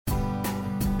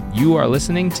You are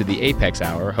listening to the Apex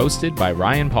Hour hosted by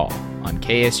Ryan Paul on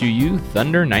KSUU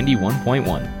Thunder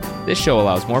 91.1. This show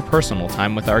allows more personal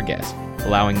time with our guests,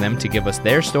 allowing them to give us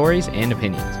their stories and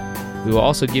opinions. We will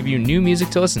also give you new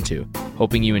music to listen to,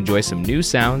 hoping you enjoy some new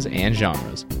sounds and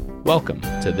genres. Welcome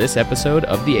to this episode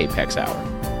of the Apex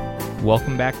Hour.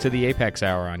 Welcome back to the Apex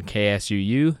Hour on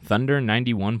KSUU Thunder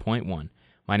 91.1.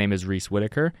 My name is Reese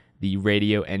Whitaker, the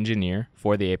radio engineer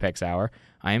for the Apex Hour.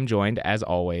 I am joined, as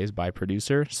always, by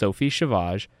producer Sophie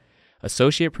Chavage,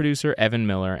 associate producer Evan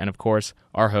Miller, and of course,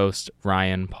 our host,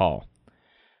 Ryan Paul.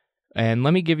 And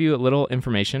let me give you a little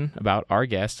information about our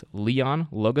guest, Leon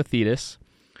Logothetis.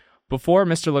 Before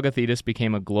Mr. Logothetis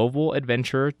became a global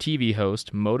adventurer, TV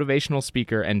host, motivational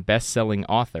speaker, and best-selling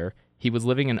author, he was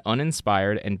living an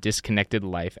uninspired and disconnected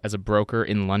life as a broker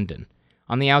in London.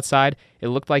 On the outside, it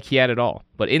looked like he had it all,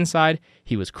 but inside,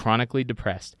 he was chronically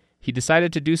depressed. He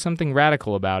decided to do something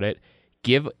radical about it,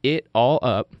 give it all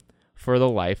up for the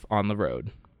life on the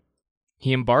road.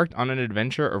 He embarked on an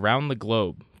adventure around the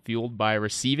globe, fueled by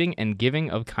receiving and giving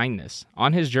of kindness.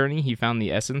 On his journey, he found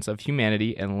the essence of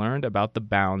humanity and learned about the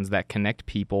bounds that connect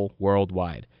people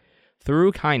worldwide.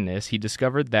 Through kindness, he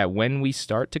discovered that when we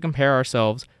start to compare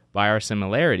ourselves by our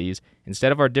similarities,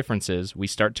 instead of our differences, we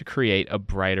start to create a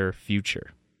brighter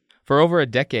future. For over a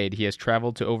decade, he has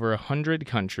traveled to over 100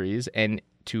 countries and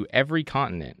to every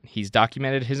continent. He's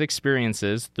documented his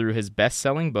experiences through his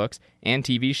best-selling books and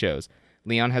TV shows.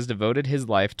 Leon has devoted his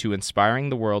life to inspiring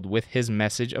the world with his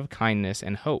message of kindness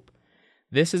and hope.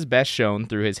 This is best shown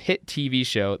through his hit TV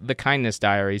show, The Kindness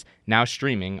Diaries, now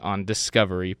streaming on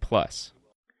Discovery+.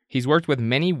 He's worked with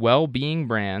many well-being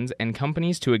brands and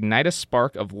companies to ignite a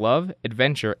spark of love,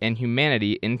 adventure, and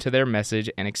humanity into their message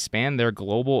and expand their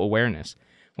global awareness.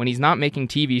 When he's not making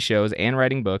TV shows and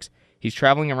writing books, he's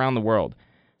traveling around the world,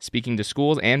 speaking to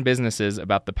schools and businesses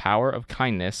about the power of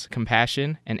kindness,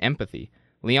 compassion, and empathy.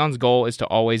 Leon's goal is to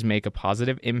always make a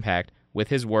positive impact with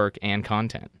his work and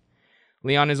content.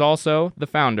 Leon is also the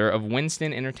founder of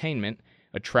Winston Entertainment,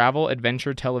 a travel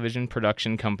adventure television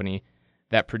production company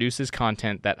that produces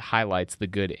content that highlights the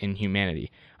good in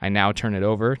humanity. I now turn it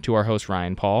over to our host,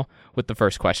 Ryan Paul, with the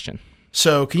first question.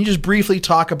 So can you just briefly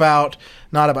talk about,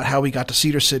 not about how we got to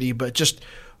Cedar City, but just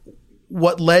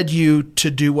what led you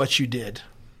to do what you did?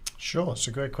 Sure, it's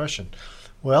a great question.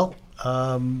 Well,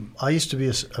 I used to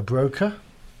be a broker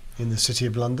in the City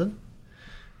of London,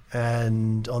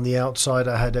 and on the outside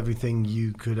I had everything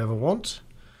you could ever want,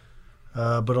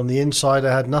 but on the inside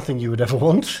I had nothing you would ever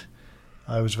want.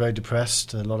 I was very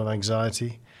depressed, a lot of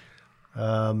anxiety,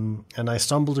 and I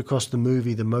stumbled across the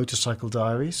movie The Motorcycle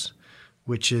Diaries,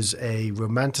 which is a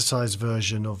romanticized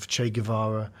version of Che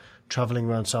Guevara traveling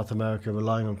around South America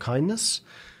relying on kindness.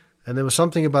 And there was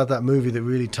something about that movie that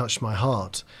really touched my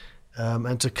heart.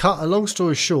 And to cut a long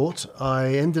story short,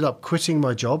 I ended up quitting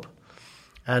my job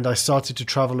and I started to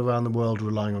travel around the world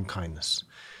relying on kindness.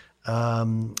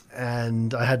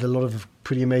 And I had a lot of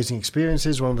pretty amazing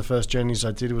experiences. One of the first journeys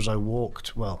I did was I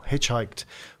hitchhiked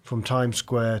from Times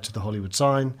Square to the Hollywood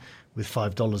sign with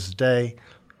 $5 a day,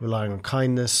 relying on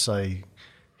kindness. I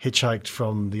hitchhiked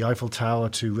from the Eiffel Tower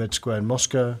to Red Square in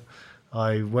Moscow.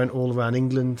 I went all around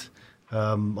England.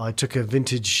 I took a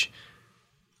vintage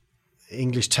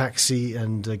English taxi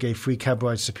and gave free cab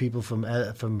rides to people from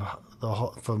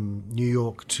New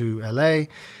York to LA.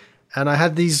 And I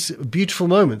had these beautiful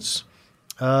moments.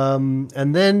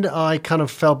 And then I kind of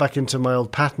fell back into my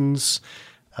old patterns,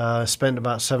 spent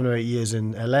about 7 or 8 years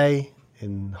in LA,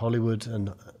 in Hollywood,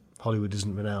 and Hollywood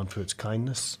isn't renowned for its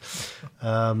kindness.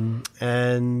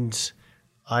 And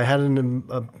I had an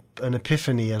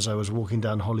epiphany as I was walking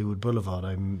down Hollywood Boulevard.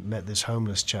 I met this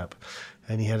homeless chap,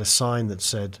 and he had a sign that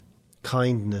said,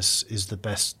 "Kindness is the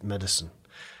best medicine."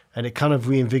 And it kind of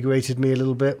reinvigorated me a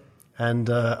little bit. And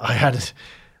I had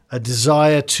a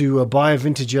desire to buy a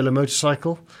vintage yellow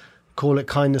motorcycle, call it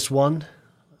Kindness One,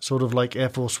 sort of like Air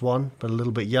Force One, but a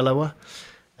little bit yellower.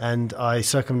 And I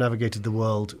circumnavigated the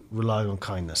world relying on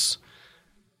kindness.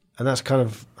 And that's kind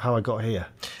of how I got here.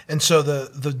 And so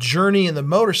the journey in the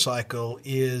motorcycle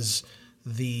is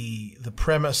the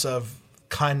premise of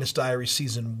Kindness Diary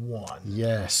Season 1.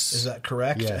 Yes. Is that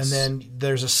correct? Yes. And then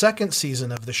there's a second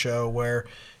season of the show where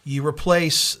you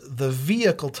replace the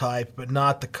vehicle type but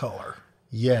not the color.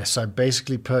 Yes, I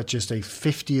basically purchased a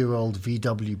 50-year-old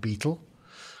VW Beetle,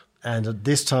 and at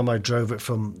this time I drove it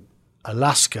from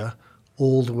Alaska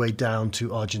all the way down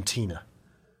to Argentina.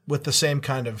 With the same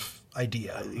kind of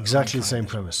idea. Exactly the same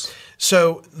premise.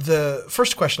 So the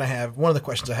first question I have, one of the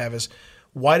questions I have is,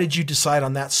 why did you decide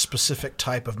on that specific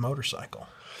type of motorcycle?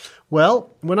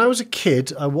 Well, when I was a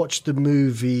kid, I watched the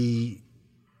movie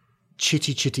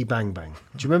Chitty Chitty Bang Bang.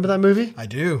 Do you remember that movie? I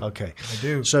do. Okay. I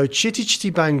do. So Chitty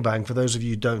Chitty Bang Bang, for those of you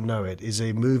who don't know it, is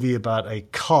a movie about a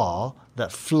car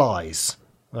that flies,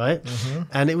 right? Mm-hmm.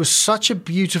 And it was such a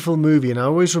beautiful movie, and I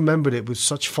always remembered it with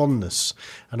such fondness.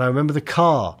 And I remember the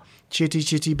car, Chitty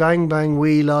Chitty Bang Bang,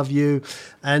 we love you.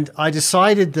 And I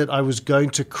decided that I was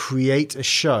going to create a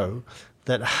show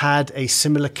that had a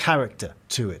similar character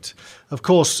to it. Of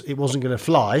course, it wasn't going to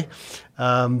fly,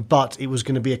 but it was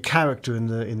going to be a character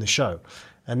in the show.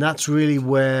 And that's really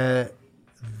where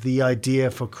the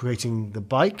idea for creating the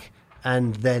bike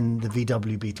and then the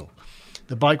VW Beetle.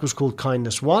 The bike was called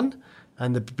Kindness 1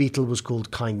 and the Beetle was called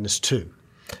Kindness 2.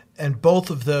 And both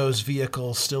of those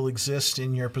vehicles still exist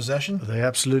in your possession? They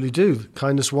absolutely do.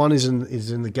 Kindness 1 is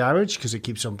in the garage because it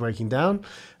keeps on breaking down,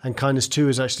 and Kindness 2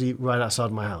 is actually right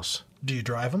outside my house. Do you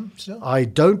drive them still? I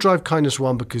don't drive Kindness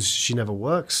 1 because she never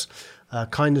works.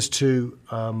 Kindness 2,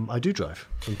 I do drive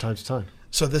from time to time.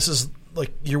 So this is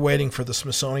like you're waiting for the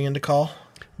Smithsonian to call?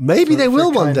 Maybe they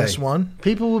will one day. Kindness 1?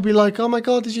 People will be like, oh my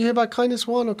God, did you hear about Kindness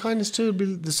 1 or Kindness 2? It'll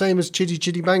be the same as Chitty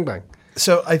Chitty Bang Bang.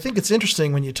 So I think it's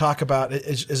interesting when you talk about it,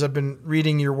 as I've been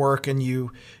reading your work and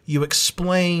you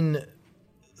explain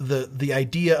the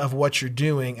idea of what you're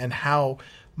doing and how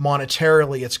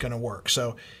monetarily it's going to work.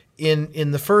 So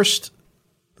in the first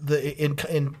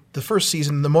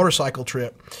season, the motorcycle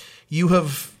trip, you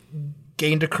have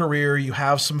gained a career, you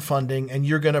have some funding, and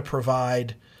you're going to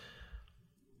provide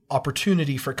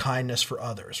opportunity for kindness for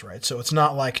others, right? So it's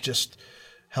not like just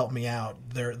help me out.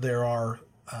 There are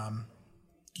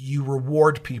you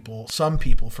reward some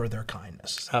people for their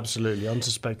kindness. Absolutely.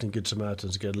 Unsuspecting Good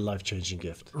Samaritans get a life-changing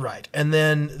gift. Right. And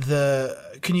then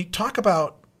can you talk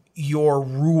about your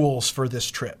rules for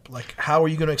this trip? Like, how are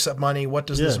you going to accept money? What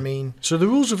does this mean? So the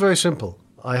rules are very simple.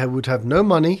 I would have no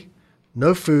money,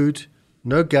 no food,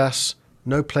 no gas,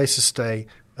 no place to stay,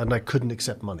 and I couldn't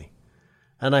accept money.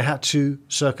 And I had to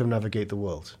circumnavigate the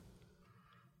world.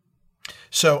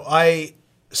 So I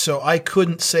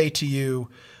couldn't say to you,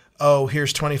 oh,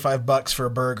 here's $25 for a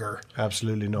burger.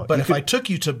 Absolutely not. But if I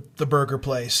took you to the burger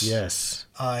place, yes,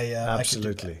 absolutely, I could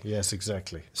do that. Yes,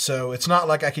 exactly. So it's not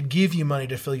like I could give you money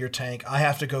to fill your tank. I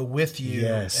have to go with you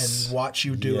and watch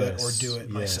you do it or do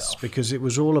it myself. Because it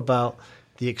was all about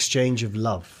the exchange of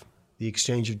love, the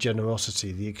exchange of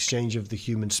generosity, the exchange of the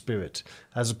human spirit,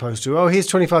 as opposed to, oh, here's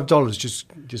 $25,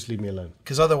 just leave me alone.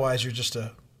 Because otherwise you're just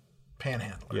a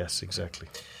panhandler. Yes, exactly.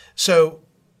 So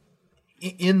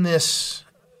in this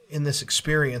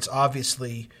experience,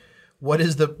 obviously, what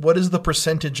is the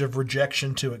percentage of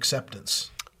rejection to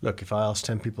acceptance? Look, if I asked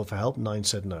 10 people for help, 9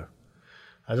 said no.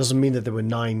 That doesn't mean that there were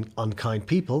 9 unkind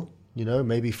people. You know,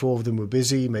 maybe 4 of them were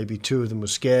busy, maybe 2 of them were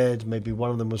scared, maybe 1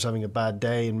 of them was having a bad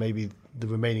day, and maybe the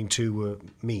remaining 2 were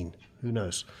mean. Who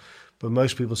knows? But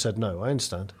most people said no. I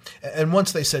understand. And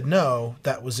once they said no,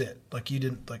 that was it. Like, you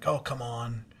didn't oh, come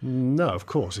on. No, of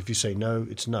course. If you say no,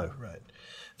 it's no. Right.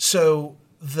 So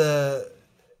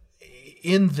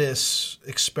in this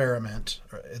experiment,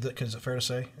 is it fair to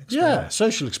say? Experiment? Yeah,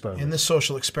 social experiment. In this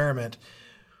social experiment,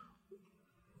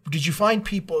 did you find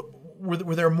people,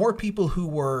 were there more people who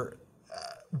were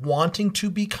wanting to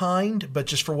be kind, but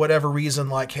just for whatever reason,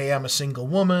 like, hey, I'm a single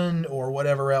woman or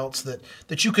whatever else,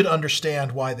 that you could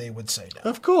understand why they would say no?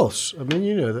 Of course. I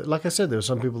mean, like I said, there were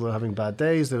some people that were having bad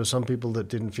days. There were some people that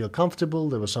didn't feel comfortable.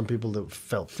 There were some people that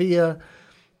felt fear.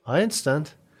 I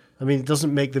understand. I mean, it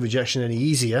doesn't make the rejection any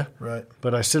easier, right?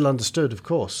 But I still understood, of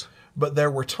course. But there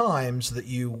were times that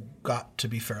you got to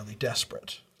be fairly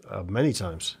desperate. Many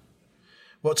times.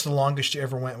 What's the longest you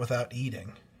ever went without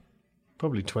eating?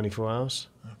 Probably 24 hours.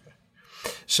 Okay.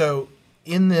 So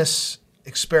in this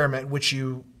experiment, which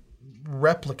you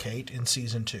replicate in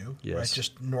season 2, yes, right?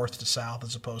 Just north to south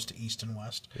as opposed to east and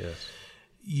west. Yes.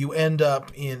 You end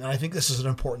up and I think this is an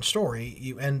important story,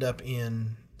 you end up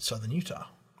in southern Utah.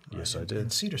 Right? Yes, I did. In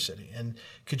Cedar City. And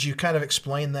could you kind of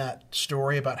explain that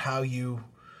story about how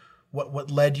what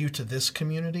led you to this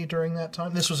community during that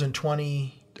time? This was in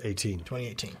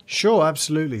 2018. Sure,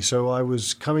 absolutely. So I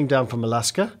was coming down from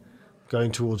Alaska,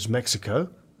 going towards Mexico,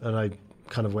 and I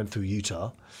kind of went through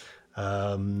Utah.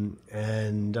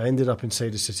 And I ended up in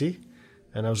Cedar City,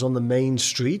 and I was on the main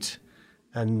street,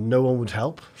 and no one would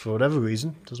help for whatever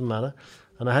reason, doesn't matter.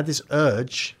 And I had this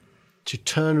urge to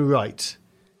turn right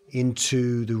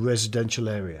into the residential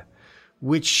area,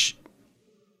 which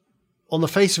on the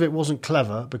face of it wasn't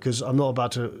clever because I'm not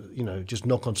about to, just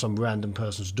knock on some random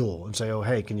person's door and say, oh,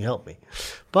 hey, can you help me?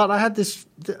 But I had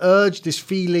the urge, this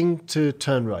feeling to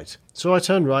turn right. So I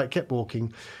turned right, kept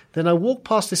walking. Then I walked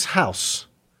past this house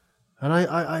and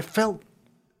I felt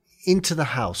into the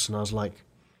house and I was like,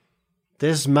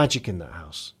 there's magic in that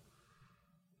house.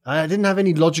 I didn't have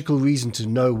any logical reason to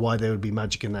know why there would be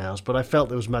magic in the house, but I felt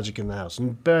there was magic in the house.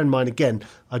 And bear in mind, again,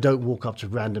 I don't walk up to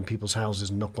random people's houses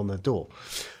and knock on their door.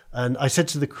 And I said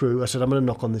to the crew, I said, I'm going to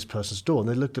knock on this person's door. And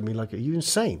they looked at me like, are you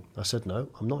insane? I said, no,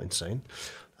 I'm not insane.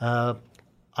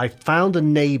 I found a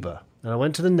neighbor, and I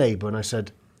went to the neighbor and I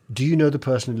said, do you know the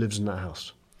person who lives in that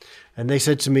house? And they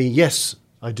said to me, yes,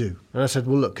 I do. And I said,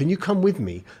 well, look, can you come with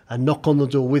me and knock on the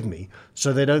door with me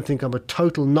so they don't think I'm a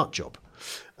total nut job?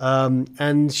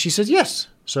 And she said, yes.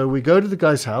 So we go to the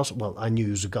guy's house. Well, I knew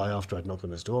he was a guy after I'd knocked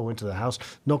on his door. I went to the house,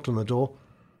 knocked on the door,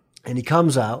 and he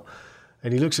comes out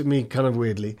and he looks at me kind of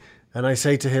weirdly. And I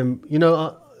say to him, you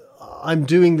know, I'm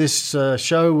doing this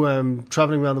show,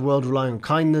 traveling around the world, relying on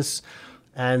kindness.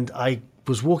 And I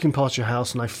was walking past your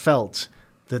house and I felt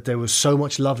that there was so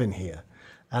much love in here.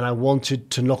 And I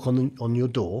wanted to knock on your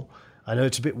door. I know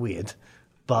it's a bit weird,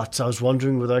 but I was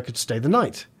wondering whether I could stay the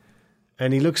night.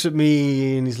 And he looks at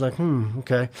me and he's like,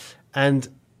 okay. And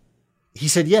he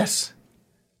said yes.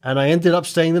 And I ended up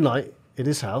staying the night in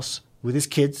his house with his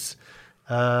kids.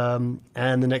 And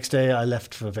the next day I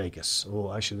left for Vegas.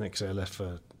 Or actually the next day I left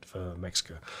for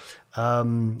Mexico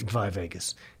via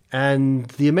Vegas. And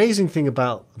the amazing thing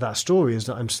about that story is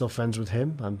that I'm still friends with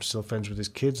him. I'm still friends with his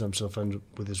kids. I'm still friends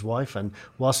with his wife. And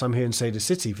whilst I'm here in Cedar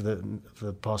City for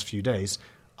the past few days,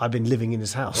 I've been living in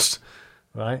his house,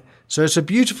 right? So it's a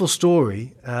beautiful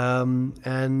story,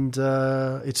 and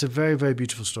it's a very, very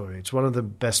beautiful story. It's one of the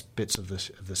best bits of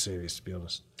the series, to be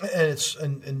honest.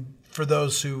 And for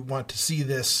those who want to see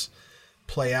this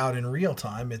play out in real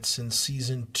time, it's in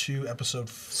season 2, episode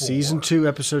 4. Season 2,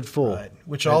 episode 4. Right.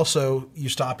 Which also, you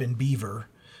stop in Beaver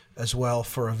as well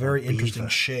for a very interesting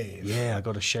shave. Yeah, I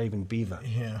got a shave in Beaver.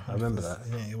 Yeah. I remember that.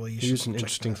 Yeah, well, he was an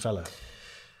interesting fellow.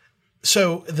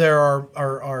 So there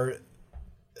are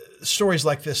stories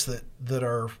like this that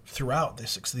are throughout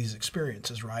these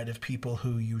experiences, right, of people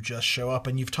who you just show up.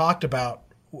 And you've talked about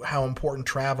how important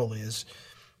travel is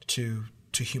to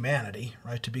humanity,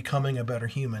 right, to becoming a better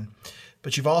human.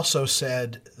 But you've also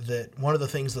said that one of the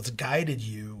things that's guided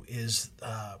you is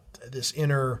this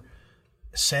inner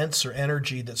sense or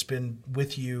energy that's been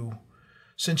with you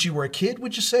since you were a kid,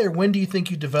 would you say? Or when do you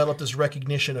think you developed this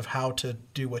recognition of how to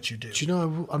do what you do? Do you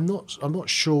know, I'm not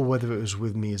sure whether it was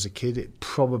with me as a kid. It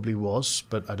probably was,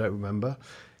 but I don't remember.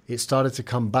 It started to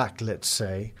come back, let's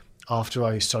say, after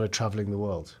I started traveling the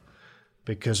world,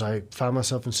 because I found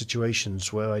myself in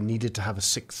situations where I needed to have a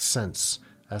sixth sense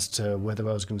as to whether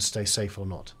I was going to stay safe or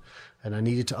not. And I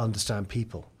needed to understand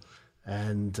people.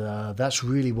 And that's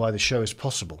really why the show is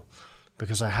possible,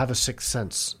 because I have a sixth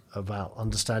sense about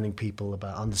understanding people,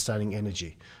 about understanding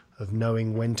energy, of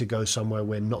knowing when to go somewhere,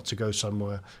 when not to go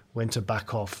somewhere, when to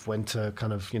back off, when to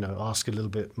kind of, ask a little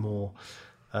bit more.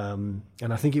 And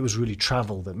I think it was really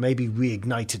travel that maybe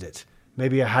reignited it.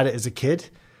 Maybe I had it as a kid,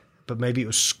 but maybe it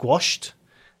was squashed.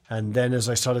 And then as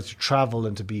I started to travel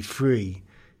and to be free,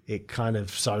 it kind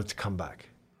of started to come back.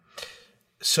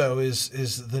 So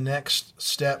is the next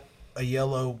step a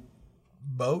yellow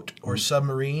boat or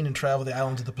submarine and travel the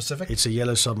islands of the Pacific? It's a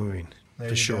yellow submarine,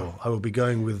 for sure. Go. I will be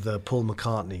going with Paul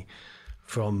McCartney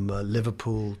from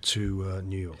Liverpool to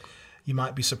New York. You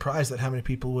might be surprised at how many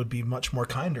people would be much more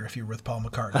kinder if you were with Paul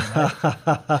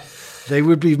McCartney, right? They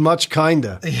would be much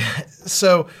kinder. Yeah.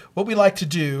 So what we like to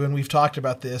do, and we've talked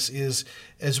about this, is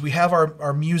as we have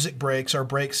our music breaks, our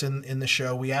breaks in the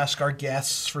show, we ask our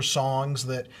guests for songs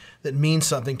that mean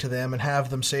something to them and have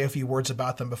them say a few words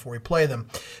about them before we play them.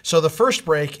 So the first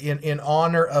break, in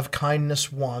honor of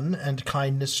Kindness 1 and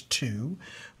Kindness 2,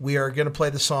 we are going to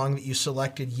play the song that you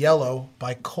selected, Yellow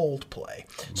by Coldplay.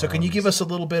 So can you give us a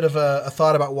little bit of a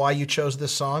thought about why you chose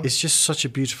this song? It's just such a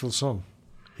beautiful song.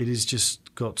 It has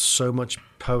just got so much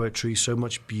poetry, so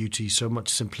much beauty, so much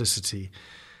simplicity,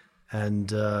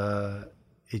 and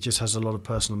it just has a lot of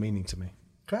personal meaning to me.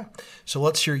 Okay. So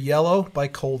let's hear Yellow by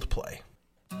Coldplay.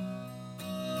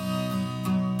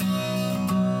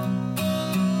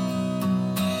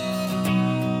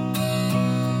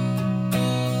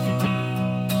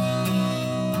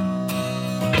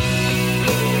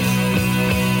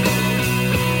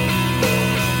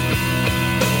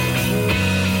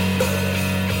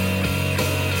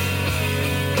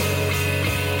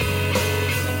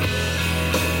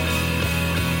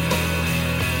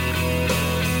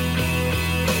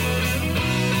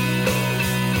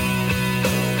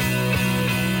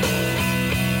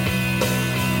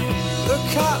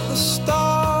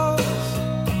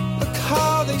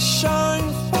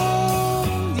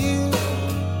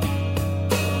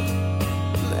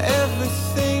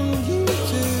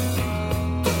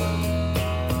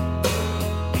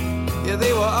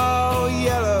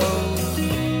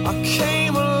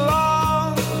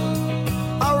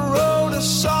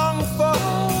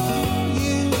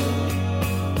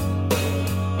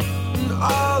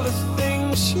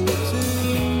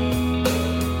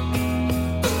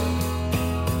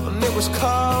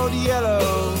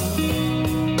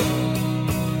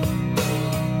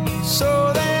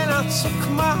 took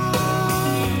my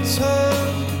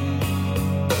turn.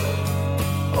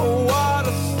 Oh, what a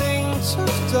thing to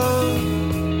have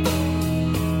done.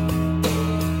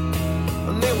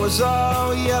 And it was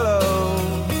all yellow.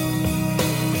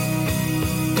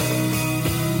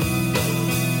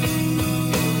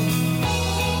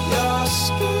 Your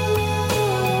skin,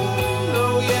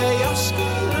 oh yeah, your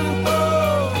skin and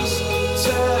bones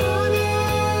turn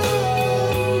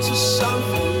into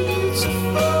something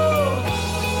beautiful.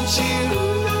 And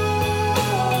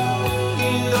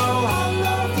you know I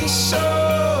love you so.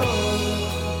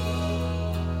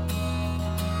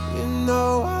 You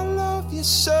know I love you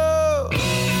so.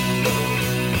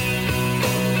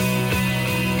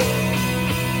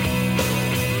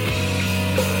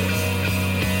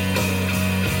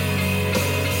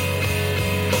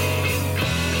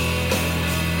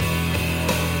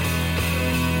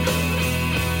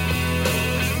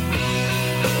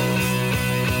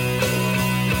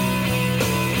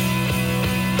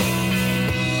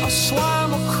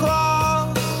 Swam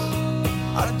across,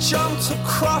 I jumped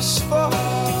across for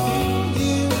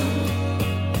you.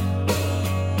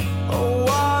 Oh,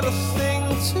 what a thing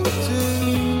to do.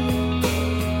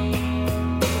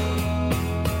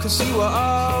 'Cause you were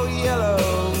all yellow.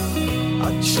 I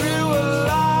drew a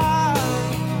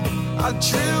line, I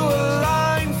drew a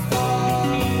line for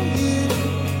you.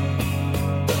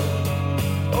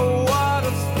 Oh, what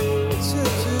a thing to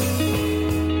do.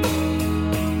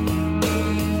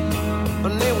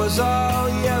 And it was all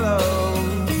yellow.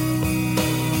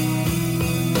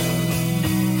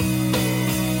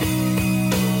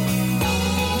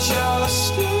 Your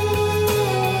skin,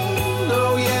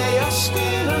 oh yeah, your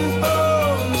skin and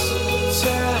bones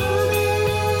turn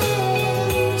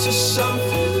into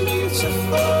something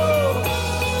beautiful.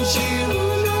 And you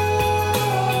know,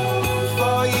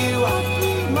 for you I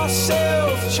bleed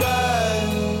myself dry.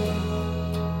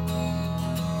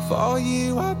 For you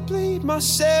I bleed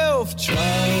myself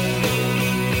dry.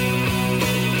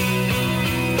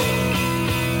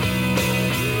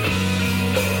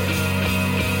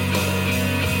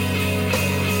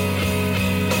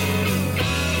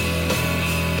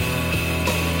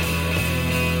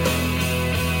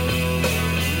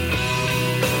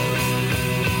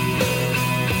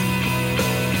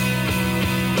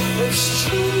 It's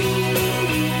true.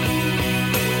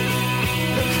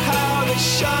 Look how they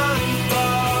shine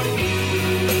for you.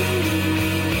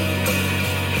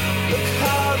 Look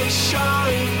how they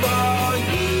shine for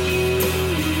you.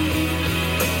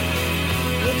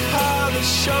 Look how they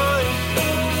shine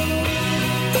for you.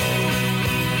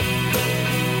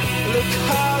 Look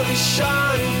how they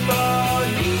shine for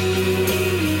you.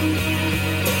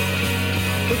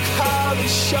 Look how they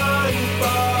shine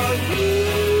for you.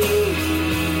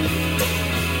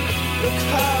 Look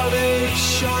how they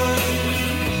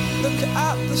shine. Look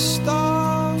at the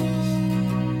stars.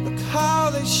 Look how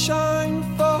they shine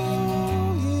for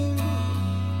you.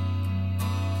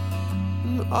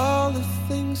 And all the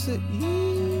things that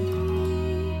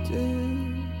you do.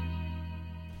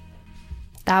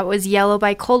 That was Yellow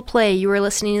by Coldplay. You were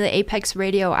listening to the Apex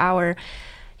Radio Hour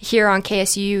here on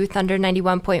KSU Thunder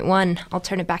 91.1. I'll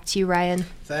turn it back to you, Ryan.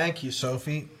 Thank you,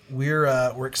 Sophie.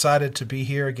 We're excited to be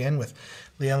here again with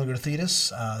Leon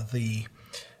Logothetis, the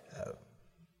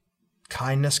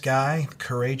kindness guy, the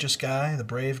courageous guy, the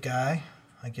brave guy,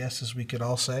 I guess, as we could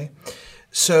all say.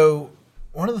 So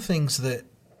one of the things that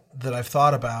I've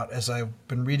thought about as I've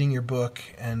been reading your book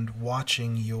and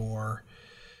watching your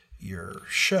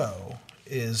show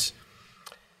is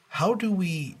how do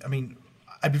we, I mean,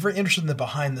 I'd be very interested in the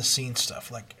behind-the-scenes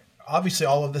stuff. Like, obviously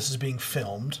all of this is being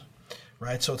filmed,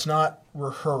 right? So it's not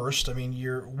rehearsed. I mean,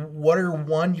 what are,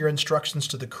 one, your instructions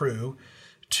to the crew?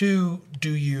 Two, do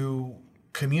you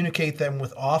communicate them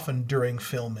with often during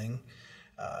filming?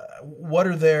 What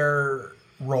are their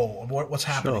role? What's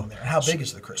happening there? How big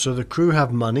is the crew? So the crew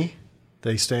have money.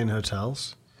 They stay in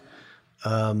hotels.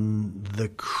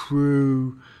 The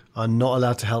crew are not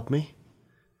allowed to help me,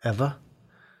 ever.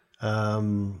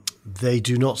 They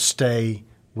do not stay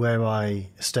where I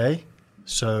stay.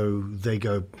 So they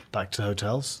go back to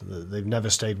hotels. They've never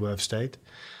stayed where I've stayed.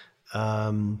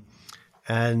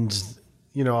 And,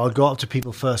 you know, I'll go up to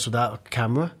people first without a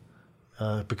camera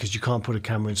because you can't put a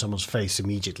camera in someone's face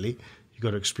immediately. You've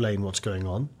got to explain what's going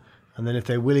on. And then if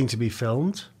they're willing to be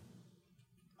filmed,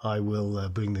 I will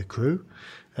bring the crew.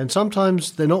 And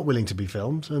sometimes they're not willing to be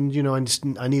filmed. And, you know,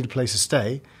 I need a place to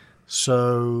stay.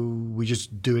 So we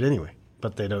just do it anyway.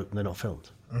 But they're not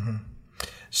filmed. Mm-hmm.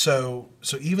 So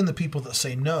even the people that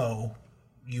say no,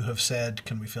 you have said,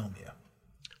 can we film you?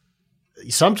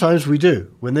 Sometimes we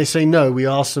do. When they say no, we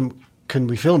ask them, can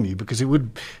we film you? Because it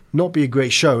would not be a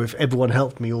great show if everyone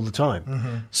helped me all the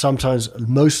time. Sometimes,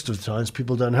 most of the times,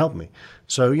 people don't help me.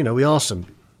 So, we ask them,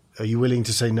 are you willing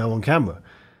to say no on camera?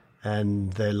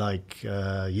 And they're like,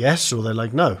 yes, or they're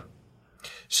like, no.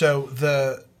 So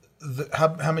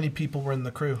how many people were in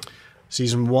the crew?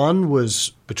 Season 1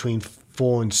 was between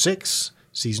 4 and 6.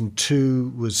 Season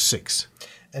 2 was 6.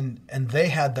 And they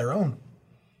had their own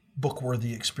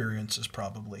book-worthy experiences,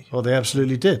 probably. Well, they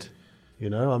absolutely did.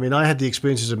 I had the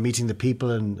experiences of meeting the people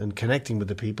and connecting with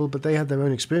the people, but they had their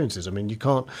own experiences. You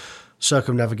can't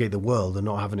circumnavigate the world and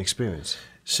not have an experience.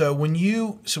 So when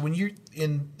you're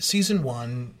in season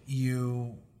 1,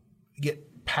 you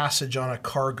get passage on a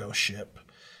cargo ship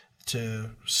to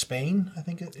Spain, I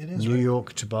think it is. New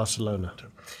York to Barcelona.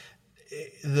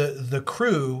 The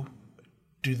crew,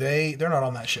 they're not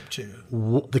on that ship too?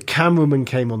 The cameraman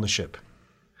came on the ship.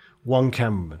 One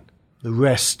cameraman. The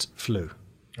rest flew.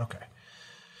 Okay.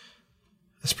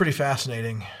 It's pretty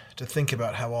fascinating to think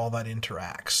about how all that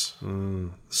interacts.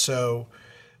 So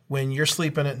when you're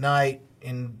sleeping at night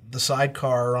in the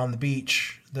sidecar or on the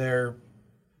beach, they're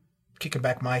kicking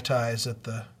back Mai Tais at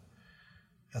the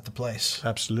place.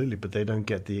 Absolutely, but they don't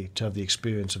get to have the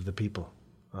experience of the people.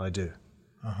 I do.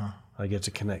 I get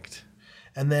to connect.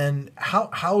 And then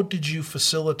how did you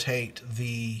facilitate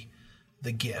the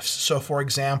gifts? So, for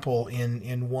example,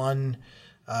 in one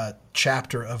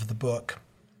chapter of the book,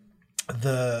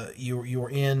 you're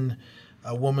in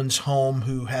a woman's home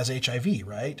who has HIV,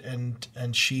 right?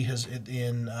 And she has it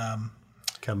in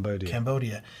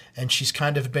Cambodia, and she's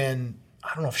kind of been,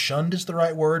 I don't know if shunned is the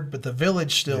right word, but the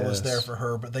village still is there for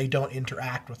her, but they don't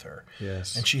interact with her.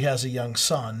 Yes. And she has a young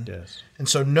son. Yes. And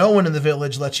so no one in the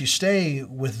village lets you stay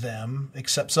with them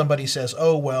except somebody says,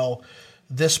 oh, well,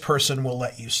 this person will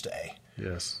let you stay.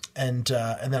 Yes. And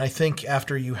then I think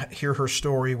after you hear her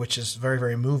story, which is very,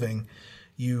 very moving,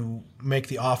 you make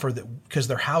the offer that because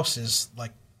their house is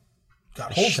like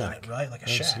got holes in it, right? Like a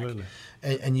Absolutely.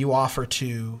 shack. And you offer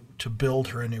to build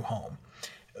her a new home.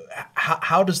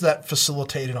 How does that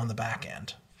facilitate it on the back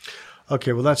end?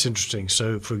 Okay, well, that's interesting.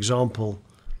 So, for example,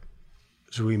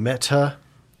 we met her.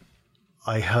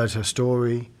 I heard her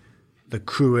story. The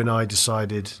crew and I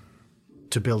decided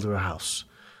to build her a house.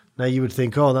 Now, you would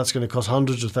think, oh, that's going to cost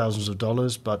hundreds of thousands of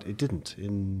dollars, but it didn't.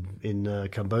 In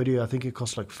Cambodia, I think it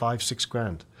cost like $5-6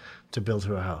 grand to build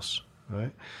her a house,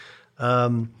 right?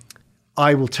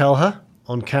 I will tell her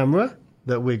on camera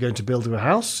that we're going to build her a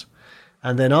house,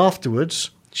 and then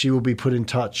afterwards she will be put in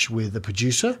touch with the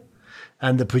producer,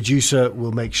 and the producer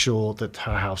will make sure that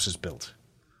her house is built.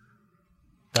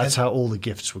 That's how all the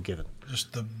gifts were given.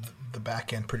 Just the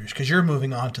back end producer, because you're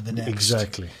moving on to the next.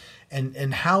 Exactly.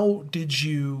 And how did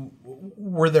you?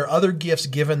 Were there other gifts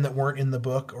given that weren't in the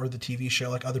book or the TV show,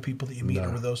 like other people that you meet,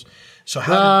 or were those? So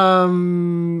how?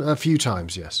 A few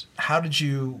times, yes. How did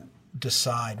you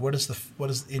decide? What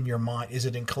is in your mind? Is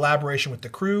it in collaboration with the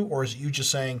crew, or is it you just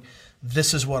saying,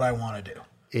 "This is what I want to do"?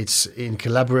 It's in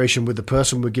collaboration with the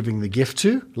person we're giving the gift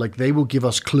to. Like they will give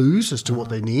us clues as to what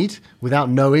they need without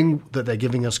knowing that they're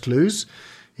giving us clues.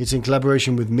 It's in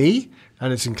collaboration with me,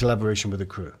 and it's in collaboration with the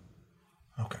crew.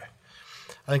 Okay.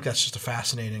 I think that's just a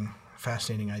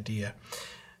fascinating idea.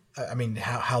 I mean,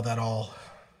 how that all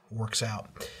works out.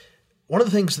 One of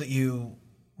the things that you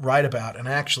write about, and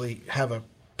I actually have a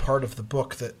part of the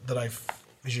book that I've,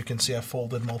 as you can see, I've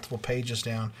folded multiple pages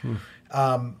down,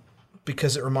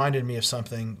 because it reminded me of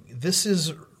something. This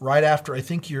is right after, I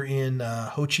think you're in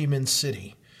Ho Chi Minh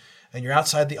City, and you're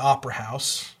outside the Opera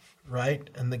House, right?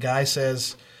 And the guy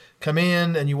says, "Come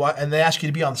in," and they ask you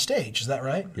to be on the stage. Is that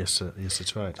right? Yes, sir. Yes,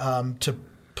 that's right. To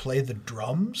play the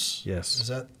drums? Yes. Is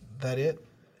that it?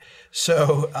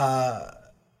 So,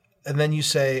 and then you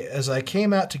say, "As I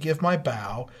came out to give my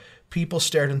bow, people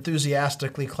stared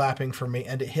enthusiastically, clapping for me,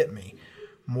 and it hit me.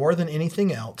 More than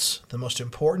anything else, the most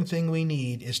important thing we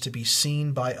need is to be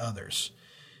seen by others.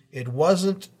 It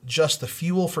wasn't just the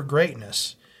fuel for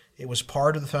greatness. It was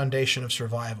part of the foundation of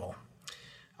survival.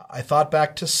 I thought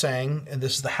back to Sang," and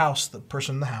this is the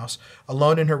person in the house,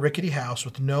 "alone in her rickety house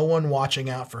with no one watching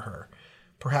out for her.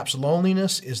 Perhaps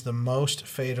loneliness is the most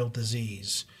fatal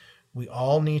disease. We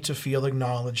all need to feel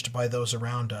acknowledged by those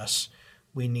around us.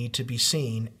 We need to be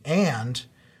seen, and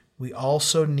we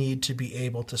also need to be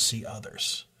able to see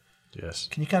others." Yes.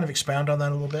 Can you kind of expound on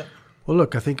that a little bit? Well,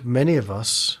 look, I think many of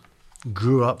us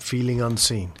grew up feeling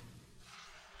unseen.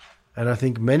 And I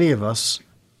think many of us,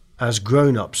 as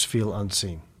grown-ups, feel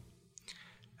unseen.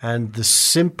 And the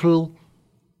simple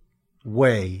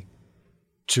way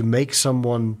to make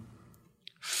someone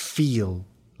feel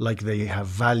like they have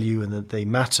value and that they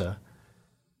matter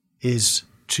is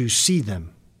to see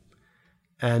them.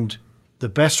 And the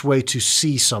best way to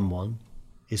see someone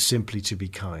is simply to be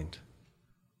kind.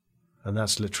 And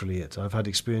that's literally it. I've had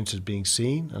experiences being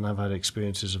seen, and I've had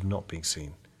experiences of not being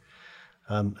seen.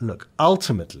 Look,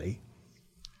 ultimately,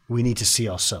 we need to see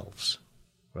ourselves,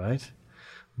 right?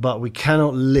 But we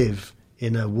cannot live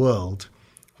in a world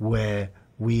where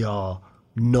we are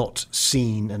not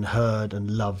seen and heard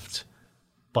and loved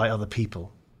by other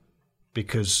people,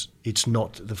 because it's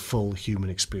not the full human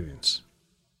experience.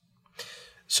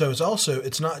 So it's also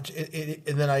it's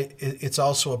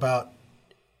also about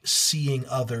seeing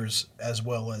others as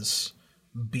well as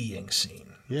being seen.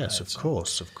 Yes, of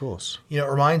course. You know,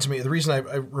 it reminds me, the reason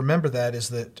I remember that is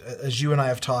that as you and I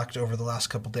have talked over the last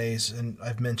couple of days, and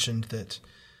I've mentioned that,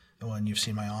 well, and you've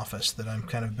seen my office, that I'm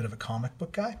kind of a bit of a comic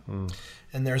book guy.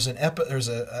 And there's an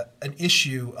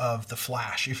issue of The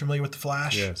Flash. Are you familiar with The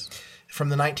Flash? Yes. From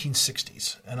the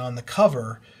 1960s. And on the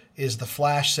cover is the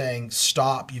Flash saying,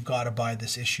 "Stop, you've got to buy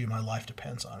this issue, my life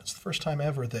depends on it." It's the first time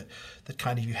ever that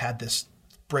kind of you had this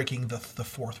breaking the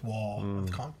fourth wall of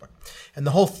the comic book. And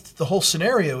the whole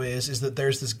scenario is that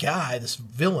there's this guy, this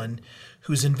villain,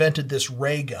 who's invented this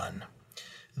ray gun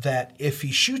that if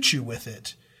he shoots you with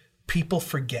it, people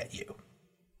forget you.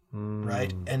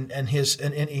 Right? And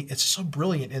it's so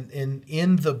brilliant.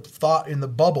 In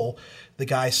the bubble, the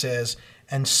guy says,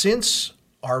 and since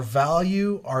our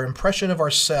value, our impression of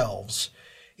ourselves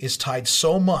is tied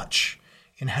so much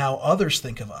in how others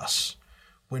think of us,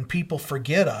 when people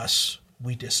forget us,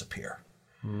 we disappear.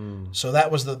 So that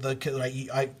was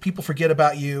people forget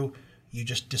about you, you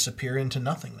just disappear into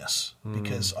nothingness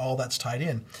because all that's tied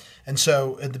in. And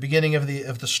so at the beginning of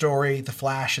the story, the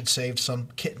Flash had saved some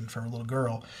kitten from a little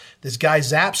girl. This guy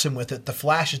zaps him with it. The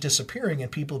Flash is disappearing,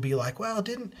 and people be like, "Well,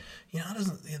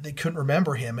 they couldn't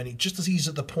remember him." And just as he's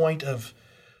at the point of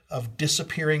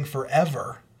disappearing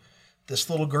forever, this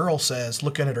little girl says,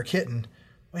 looking at her kitten,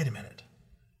 "Wait a minute,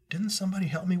 didn't somebody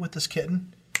help me with this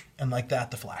kitten?" And like that,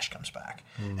 the Flash comes back.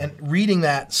 And reading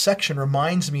that section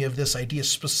reminds me of this idea,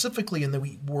 specifically in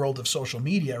the world of social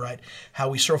media, right? How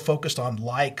we so focused on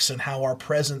likes and how our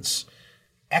presence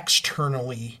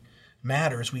externally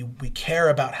matters. We care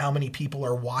about how many people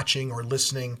are watching or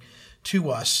listening to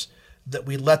us, that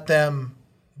we let them,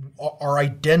 our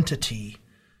identity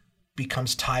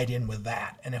becomes tied in with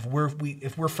that. And if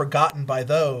we're forgotten by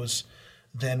those,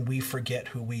 then we forget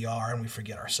who we are and we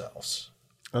forget ourselves.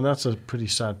 And that's a pretty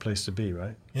sad place to be,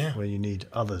 right? Yeah. Where you need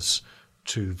others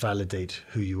to validate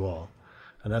who you are.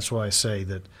 And that's why I say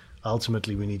that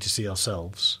ultimately we need to see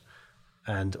ourselves.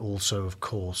 And also, of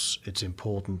course, it's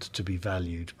important to be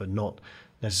valued, but not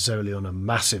necessarily on a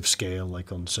massive scale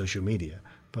like on social media,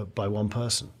 but by one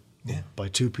person, or by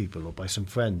two people, or by some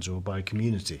friends, or by a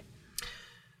community.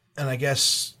 And I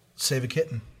guess save a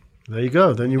kitten. There you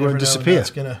go. Then you won't disappear. It's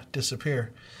going to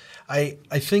disappear. I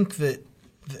think that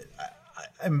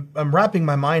I'm wrapping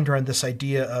my mind around this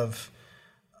idea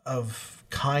of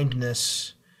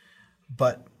kindness,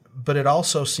 but it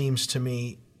also seems to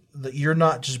me that you're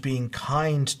not just being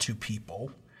kind to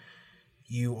people.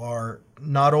 You are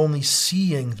not only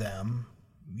seeing them,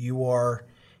 you are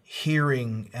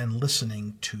hearing and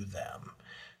listening to them.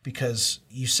 Because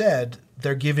you said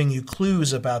they're giving you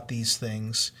clues about these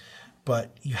things,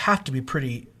 but you have to be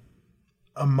pretty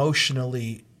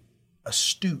emotionally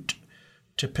astute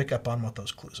to pick up on what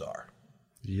those clues are.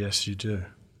 Yes, you do.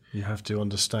 You have to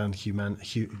understand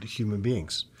human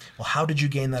beings. Well, how did you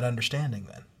gain that understanding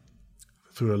then?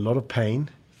 Through a lot of pain,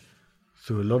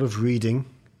 through a lot of reading,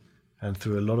 and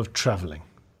through a lot of traveling.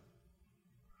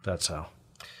 That's how.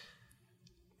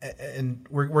 And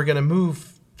we're going to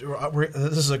move.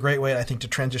 This is a great way, I think, to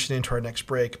transition into our next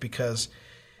break, because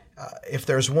if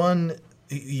there's one,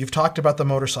 you've talked about the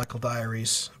Motorcycle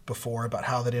Diaries before, about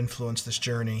how that influenced this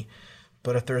journey.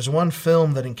 But if there's one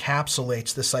film that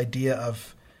encapsulates this idea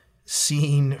of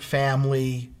seeing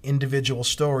family, individual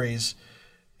stories,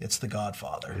 it's The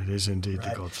Godfather. It is indeed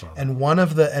The Godfather. And one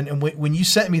of the when you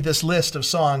sent me this list of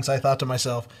songs, I thought to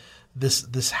myself,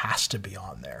 this has to be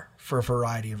on there for a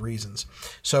variety of reasons.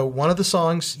 So one of the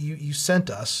songs you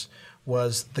sent us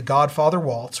was The Godfather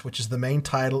Waltz, which is the main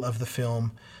title of the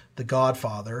film The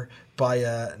Godfather,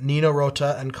 by Nino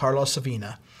Rota and Carlos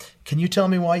Savina. Can you tell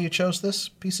me why you chose this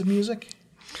piece of music?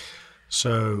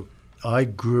 So I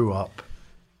grew up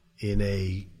in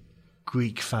a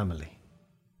Greek family,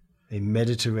 a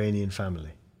Mediterranean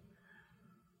family.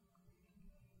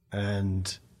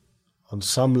 And on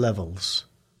some levels,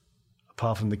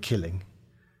 apart from the killing,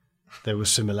 there were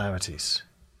similarities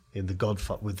in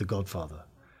with The Godfather.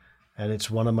 And it's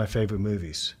one of my favorite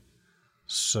movies.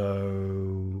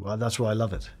 So that's why I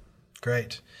love it.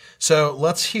 Great. So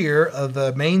let's hear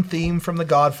the main theme from The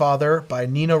Godfather by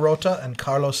Nino Rota and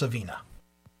Carlos Avina.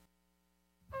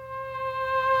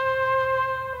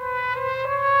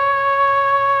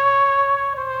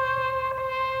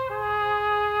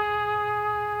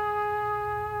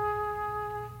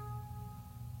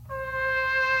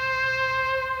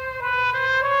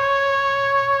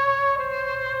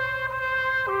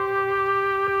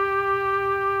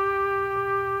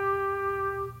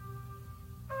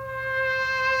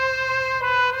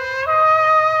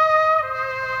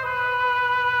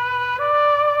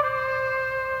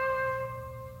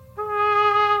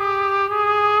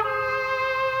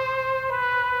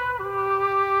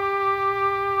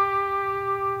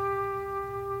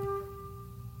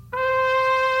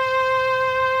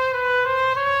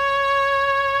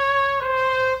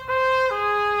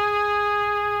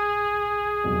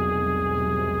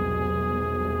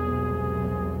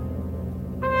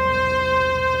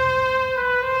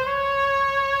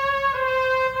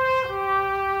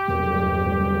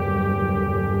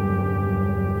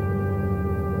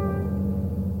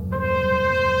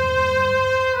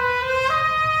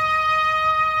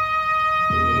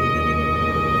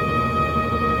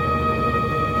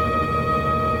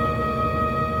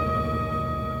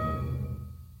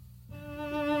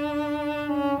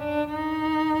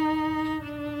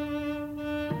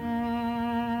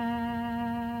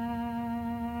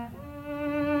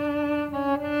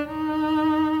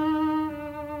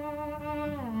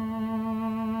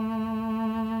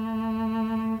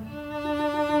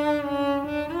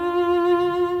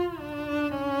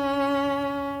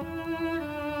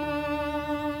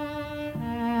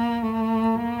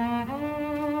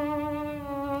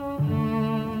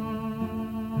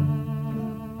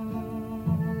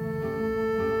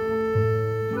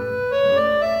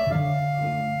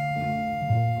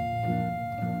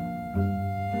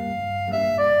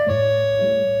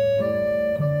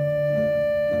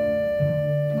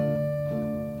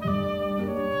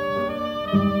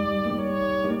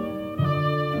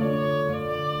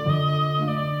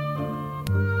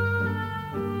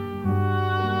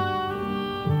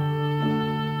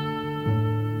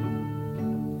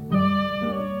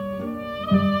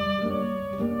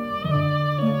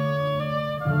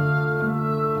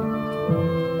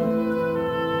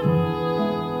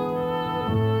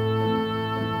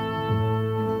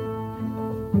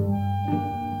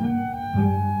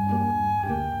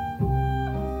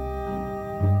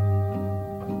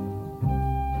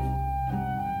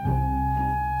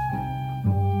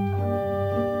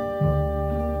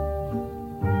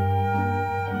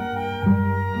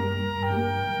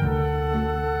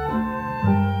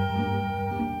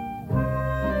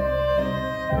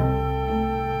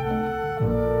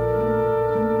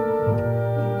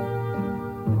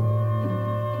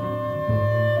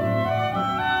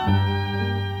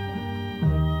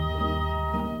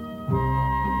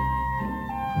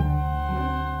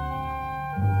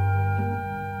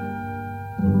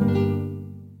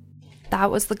 That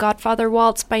was The Godfather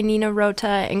Waltz by Nino Rota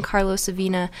and Carlos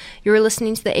Avina. You were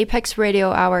listening to the Apex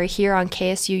Radio Hour here on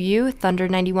KSUU, Thunder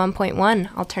 91.1.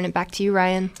 I'll turn it back to you,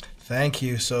 Ryan. Thank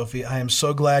you, Sophie. I am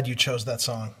so glad you chose that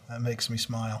song. That makes me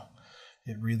smile.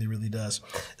 It really, really does.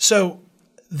 So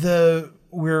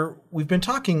we've been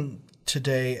talking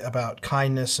today about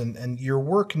kindness, and your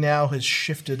work now has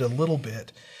shifted a little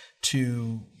bit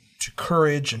to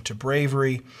courage and to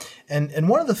bravery. And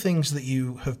one of the things that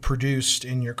you have produced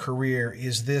in your career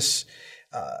is this,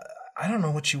 I don't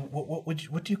know what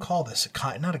do you call this?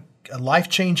 A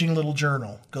life-changing little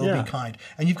journal, Go Be Kind.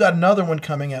 And you've got another one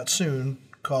coming out soon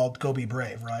called Go Be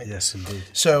Brave, right? Yes, indeed.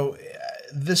 So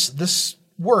this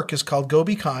work is called Go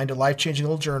Be Kind, a life-changing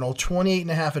little journal, 28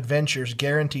 and a half adventures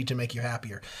guaranteed to make you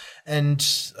happier. And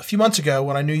a few months ago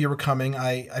when I knew you were coming,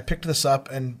 I picked this up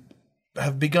and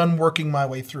have begun working my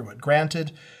way through it.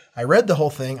 Granted, I read the whole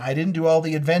thing. I didn't do all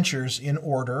the adventures in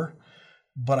order,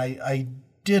 but I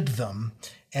did them.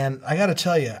 And I got to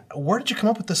tell you, where did you come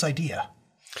up with this idea?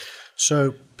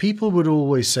 So people would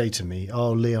always say to me,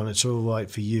 "Oh, Leon, it's all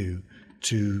right for you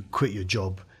to quit your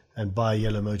job and buy a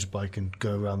yellow motorbike and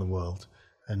go around the world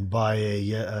and buy a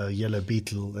yellow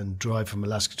Beetle and drive from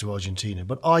Alaska to Argentina.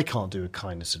 But I can't do a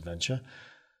kindness adventure."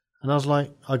 And I was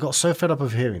like, I got so fed up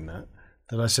of hearing that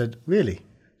I said, really?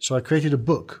 So I created a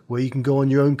book where you can go on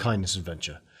your own kindness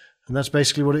adventure. And that's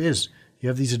basically what it is. You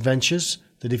have these adventures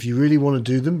that if you really want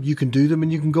to do them, you can do them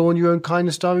and you can go on your own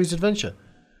kindness diaries adventure.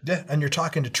 Yeah, and you're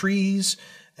talking to trees,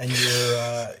 and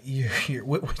you're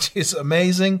which is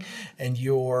amazing, and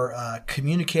you're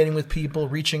communicating with people,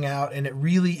 reaching out, and it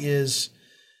really is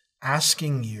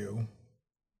asking you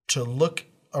to look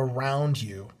around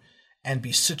you and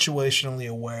be situationally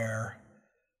aware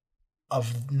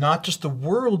of not just the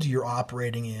world you're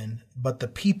operating in, but the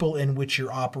people in which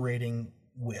you're operating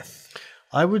with.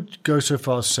 I would go so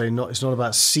far as to say it's not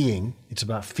about seeing, it's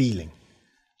about feeling.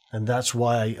 And that's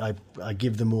why I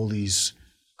give them all these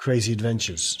crazy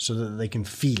adventures, so that they can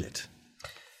feel it.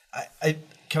 I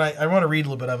want to read a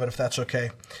little bit of it, if that's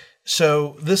okay.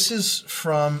 So this is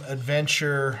from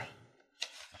Adventure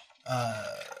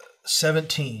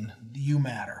 17, You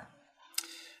Matter,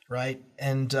 right?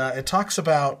 And it talks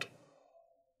about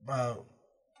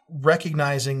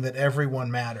recognizing that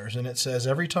everyone matters. And it says,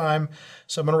 every time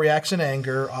someone reacts in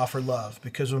anger, offer love.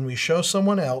 Because when we show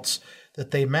someone else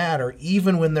that they matter,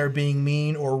 even when they're being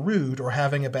mean or rude or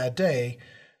having a bad day,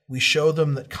 we show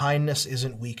them that kindness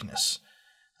isn't weakness.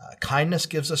 Kindness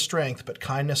gives us strength, but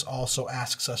kindness also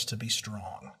asks us to be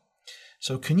strong.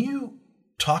 So can you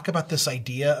talk about this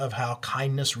idea of how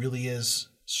kindness really is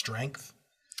strength?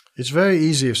 It's very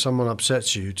easy if someone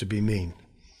upsets you to be mean.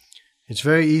 It's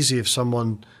very easy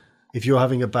if you're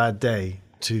having a bad day,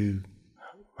 to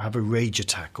have a rage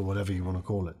attack or whatever you want to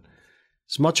call it.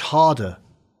 It's much harder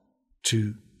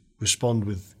to respond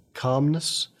with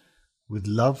calmness, with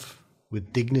love,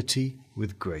 with dignity,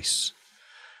 with grace.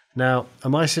 Now,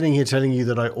 am I sitting here telling you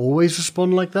that I always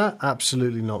respond like that?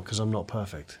 Absolutely not, because I'm not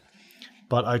perfect.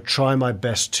 But I try my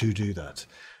best to do that.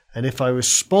 And if I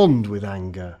respond with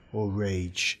anger or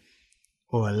rage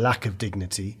or a lack of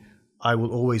dignity, I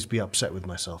will always be upset with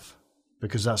myself,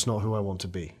 because that's not who I want to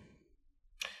be.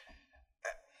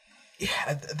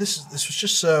 Yeah, this was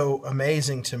just so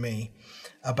amazing to me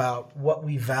about what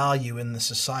we value in the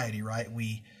society, right?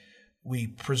 We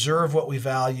preserve what we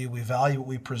value what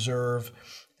we preserve,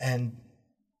 and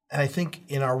I think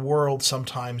in our world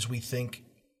sometimes we think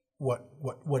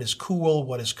what is cool,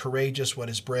 what is courageous, what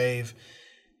is brave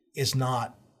is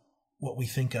not what we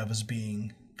think of as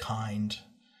being kind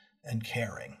and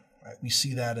caring. Right? We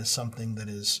see that as something that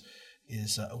is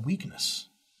a weakness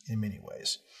in many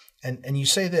ways. And you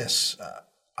say this,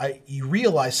 you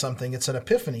realize something, it's an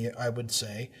epiphany, I would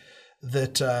say,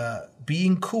 that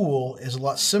being cool is a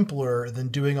lot simpler than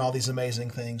doing all these amazing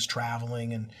things,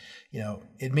 traveling, and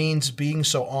it means being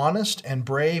so honest and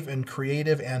brave and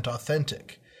creative and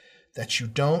authentic that you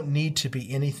don't need to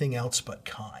be anything else but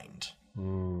kind.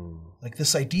 Like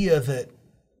this idea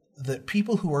that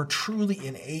people who are truly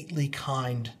innately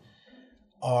kind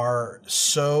are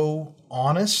so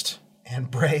honest and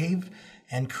brave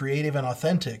and creative and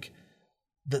authentic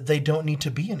that they don't need to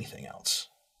be anything else.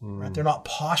 Right? They're not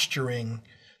posturing,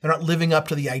 they're not living up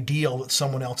to the ideal that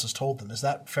someone else has told them. Is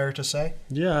that fair to say?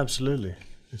 Yeah, absolutely.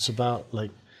 It's about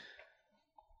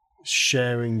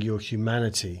sharing your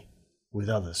humanity with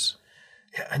others.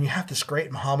 Yeah, and you have this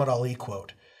great Muhammad Ali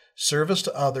quote, "Service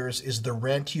to others is the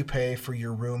rent you pay for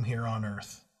your room here on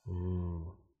earth."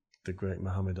 The great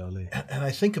Muhammad Ali. And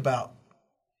I think about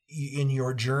in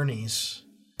your journeys,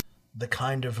 the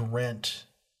kind of rent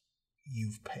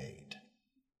you've paid,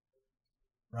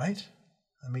 right?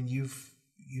 I mean, you've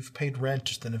paid rent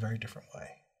just in a very different way.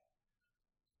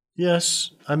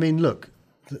 Yes. I mean, look,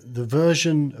 the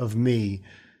version of me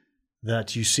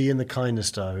that you see in the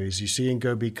kindness diaries, you see in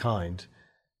Go Be Kind,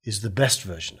 is the best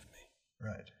version of me.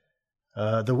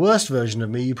 Right. The worst version of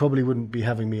me, you probably wouldn't be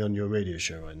having me on your radio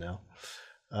show right now.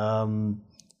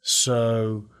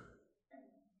 So,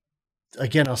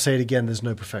 again, I'll say it again, there's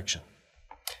no perfection.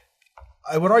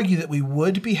 I would argue that we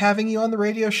would be having you on the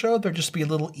radio show. There'd just be a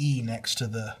little E next to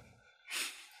the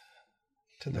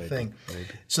thing. Maybe.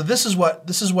 So this is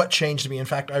what changed me. In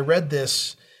fact, I read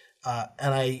this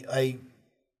and I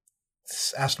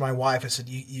asked my wife. I said,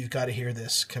 "You've got to hear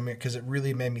this. Come here," because it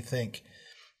really made me think.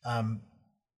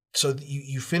 So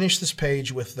you finish this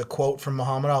page with the quote from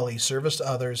Muhammad Ali: "Service to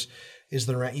others is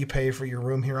the rent you pay for your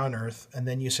room here on earth." And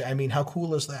then you say, I mean, how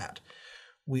cool is that?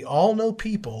 We all know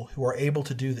people who are able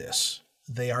to do this.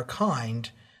 They are kind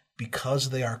because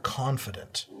they are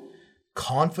confident.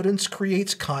 Confidence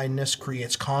creates kindness,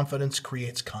 creates confidence,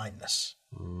 creates kindness.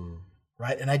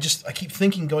 Right? And I keep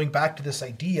thinking, going back to this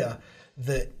idea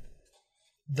that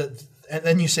and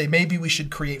then you say, maybe we should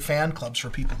create fan clubs for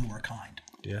people who are kind.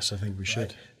 Yes, I think we should.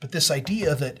 Right? But this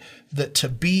idea that to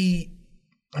be,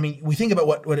 I mean, we think about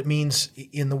what it means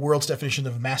in the world's definition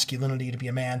of masculinity, to be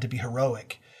a man, to be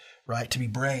heroic, right? To be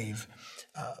brave.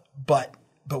 But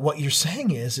what you're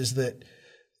saying is that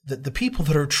the people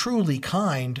that are truly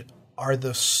kind are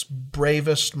the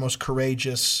bravest, most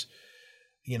courageous,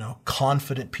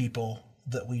 confident people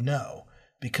that we know,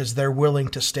 because they're willing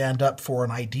to stand up for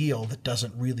an ideal that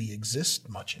doesn't really exist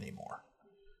much anymore.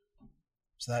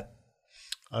 Is that?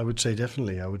 I would say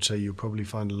definitely. I would say you'll probably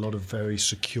find a lot of very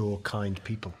secure, kind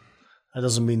people. That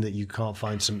doesn't mean that you can't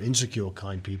find some insecure,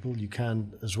 kind people. You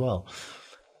can as well.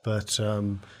 But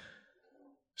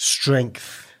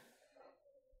strength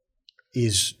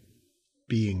is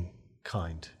being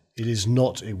kind. It is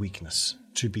not a weakness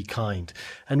to be kind.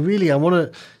 And really, I want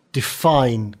to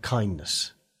define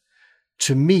kindness.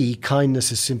 To me,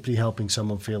 kindness is simply helping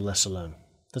someone feel less alone.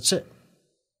 That's it.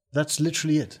 That's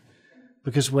literally it.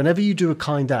 Because whenever you do a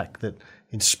kind act that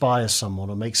inspires someone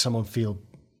or makes someone feel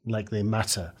like they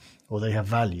matter or they have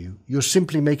value, you're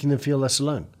simply making them feel less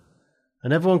alone.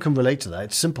 And everyone can relate to that.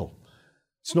 It's simple.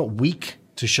 It's not weak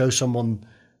to show someone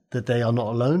that they are not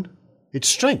alone. It's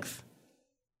strength.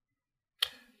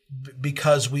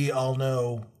 Because we all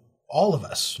know, all of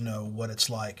us know what it's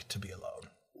like to be alone.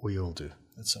 We all do.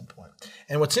 At some point.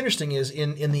 And what's interesting is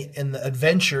in the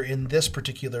adventure, in this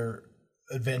particular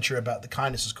adventure about the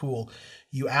kindness is cool,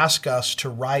 you ask us to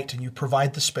write, and you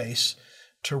provide the space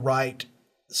to write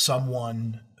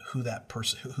someone who that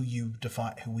person who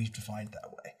we've defined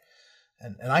that way.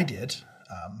 And I did.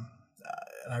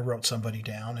 And I wrote somebody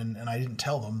down, and I didn't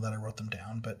tell them that I wrote them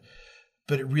down, but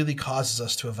it really causes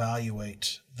us to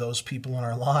evaluate those people in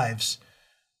our lives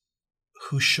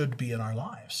who should be in our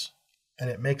lives. And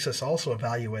it makes us also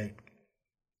evaluate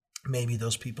maybe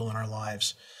those people in our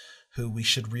lives who we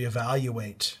should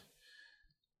reevaluate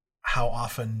how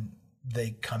often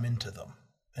they come into them.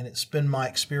 And it's been my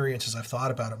experience as I've thought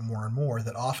about it more and more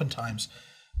that oftentimes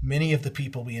many of the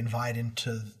people we invite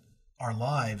into our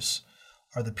lives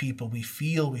are the people we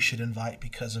feel we should invite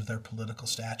because of their political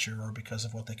stature or because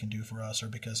of what they can do for us or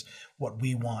because what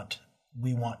we want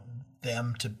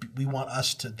them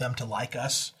to like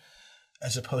us,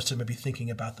 as opposed to maybe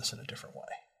thinking about this in a different way.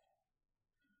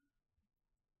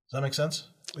 Does that make sense?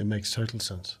 It makes total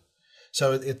sense.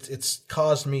 So it's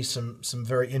caused me some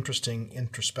very interesting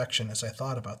introspection as I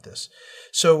thought about this.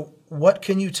 So what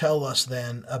can you tell us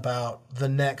then about the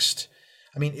next?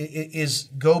 I mean, is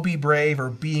Go Be Brave or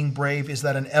Being Brave, is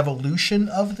that an evolution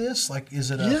of this? Like, is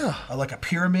it like a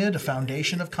pyramid, a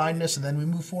foundation of kindness, and then we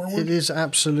move forward? It is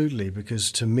absolutely,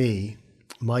 because to me,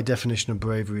 my definition of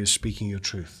bravery is speaking your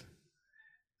truth.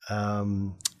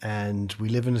 And we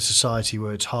live in a society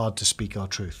where it's hard to speak our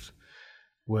truth,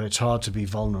 where it's hard to be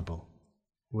vulnerable,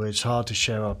 where it's hard to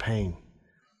share our pain,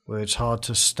 where it's hard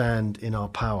to stand in our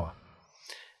power.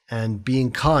 And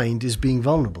being kind is being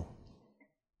vulnerable,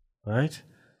 right?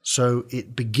 So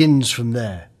it begins from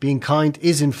there. Being kind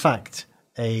is, in fact,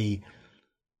 a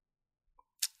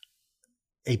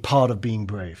part of being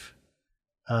brave.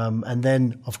 And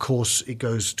then, of course, it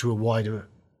goes to a wider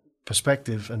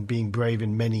perspective and being brave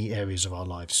in many areas of our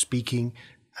lives, speaking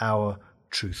our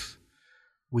truth.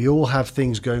 We all have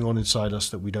things going on inside us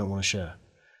that we don't want to share.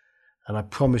 And I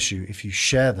promise you, if you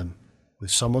share them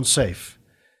with someone safe,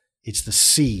 it's the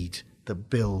seed that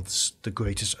builds the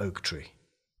greatest oak tree.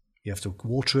 You have to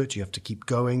water it, you have to keep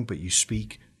going, but you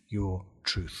speak your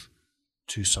truth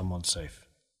to someone safe.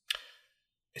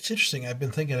 It's interesting. I've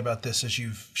been thinking about this as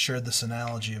you've shared this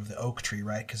analogy of the oak tree,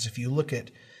 right? Because if you look at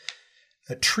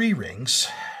tree rings,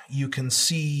 you can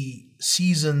see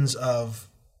seasons of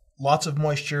lots of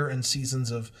moisture and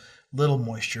seasons of little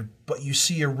moisture, but you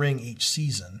see a ring each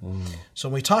season. So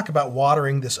when we talk about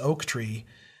watering this oak tree,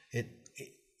 it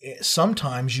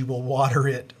sometimes you will water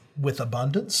it with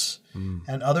abundance,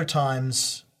 and other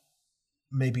times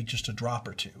maybe just a drop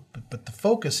or two. But the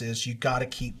focus is you got to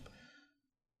keep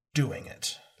doing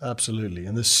it. Absolutely.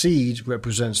 And the seed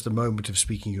represents the moment of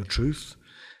speaking your truth,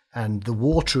 and the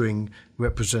watering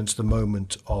represents the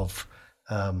moment of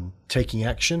taking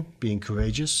action, being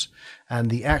courageous, and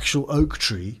the actual oak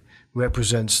tree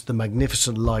represents the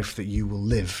magnificent life that you will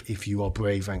live if you are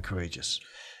brave and courageous.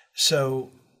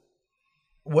 So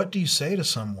what do you say to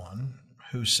someone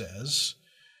who says,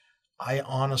 I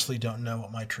honestly don't know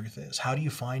what my truth is? How do you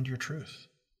find your truth?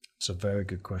 It's a very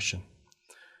good question.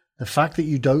 The fact that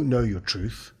you don't know your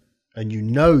truth, and you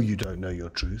know you don't know your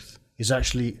truth, is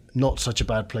actually not such a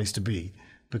bad place to be,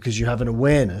 because you have an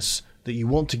awareness that you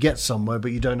want to get somewhere,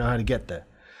 but you don't know how to get there.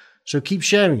 So keep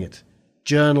sharing it.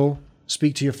 Journal,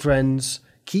 speak to your friends,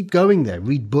 keep going there,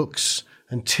 read books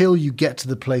until you get to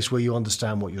the place where you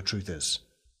understand what your truth is.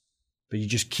 But you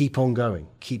just keep on going,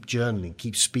 keep journaling,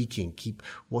 keep speaking, keep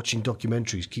watching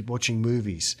documentaries, keep watching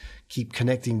movies, keep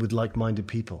connecting with like-minded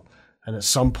people. And at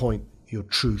some point, your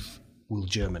truth will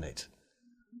germinate.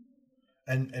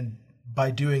 And by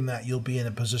doing that, you'll be in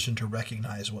a position to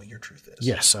recognize what your truth is.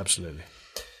 Yes, absolutely.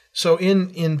 So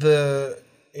in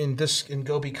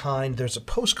Go Be Kind, there's a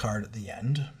postcard at the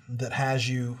end that has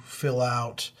you fill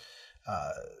out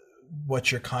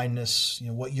what your kindness,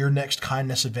 what your next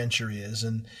kindness adventure is,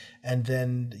 and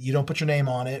then you don't put your name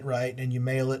on it, right? And you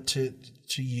mail it to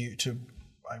you,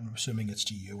 I'm assuming it's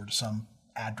to you or to some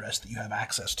address that you have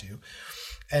access to.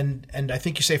 And I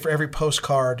think you say for every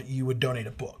postcard you would donate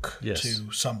a book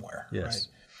to somewhere, right?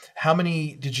 How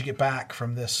many did you get back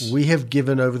from this? We have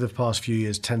given over the past few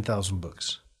years 10,000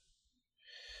 books.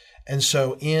 And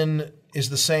so is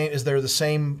there the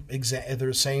same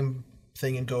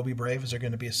thing in Go Be Brave? Is there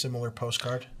going to be a similar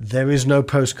postcard? There is no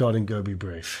postcard in Go Be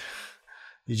Brave.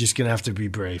 You're just going to have to be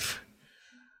brave.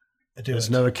 There's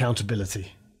no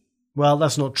accountability. Well,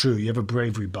 that's not true. You have a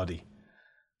bravery buddy.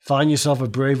 Find yourself a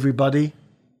bravery buddy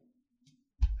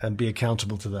and be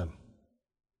accountable to them.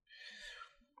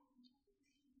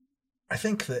 I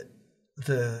think that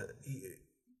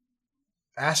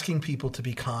asking people to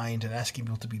be kind and asking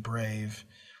people to be brave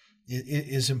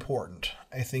is important.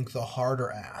 I think the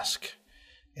harder ask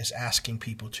is asking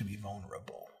people to be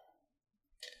vulnerable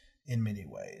in many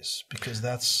ways, because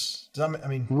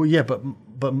Well, yeah,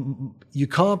 but you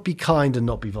can't be kind and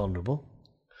not be vulnerable.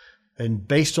 And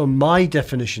based on my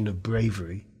definition of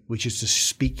bravery, which is to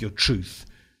speak your truth,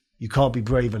 you can't be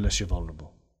brave unless you're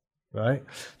vulnerable, right?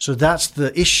 So that's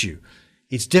the issue.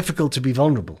 It's difficult to be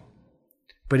vulnerable.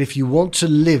 But if you want to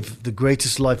live the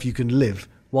greatest life you can live,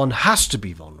 one has to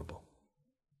be vulnerable.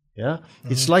 Yeah?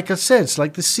 Mm-hmm. It's like I said, it's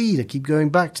like the seed. I keep going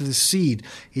back to the seed.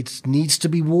 It needs to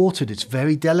be watered. It's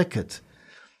very delicate.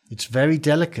 It's very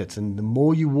delicate. And the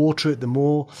more you water it, the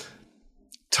more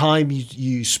time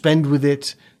you spend with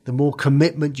it, the more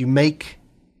commitment you make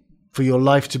for your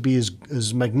life to be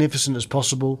as magnificent as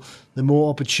possible, the more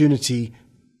opportunity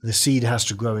the seed has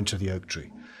to grow into the oak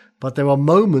tree. But there are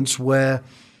moments where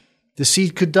the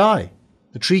seed could die.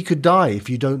 The tree could die if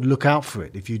you don't look out for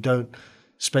it, if you don't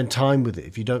spend time with it,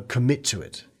 if you don't commit to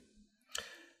it.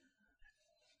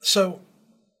 So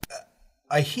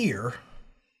I hear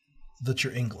that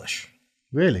you're English.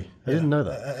 Really? I didn't know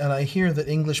that. And I hear that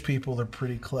English people are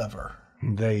pretty clever.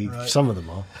 Some of them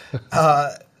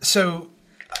are. So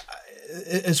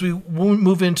as we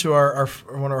move into one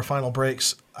of our final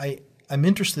breaks, I'm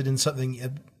interested in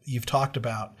something you've talked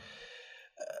about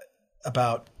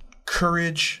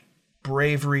courage,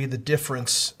 bravery, the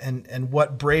difference, and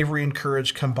what bravery and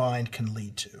courage combined can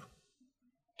lead to.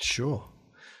 Sure.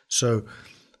 So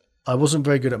I wasn't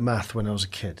very good at math when I was a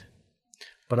kid,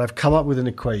 but I've come up with an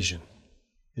equation.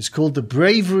 It's called the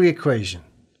bravery equation,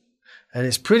 and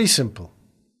it's pretty simple.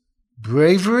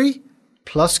 Bravery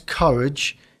plus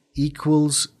courage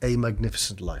equals a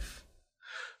magnificent life.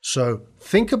 So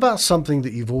think about something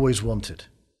that you've always wanted.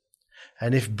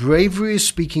 And if bravery is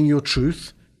speaking your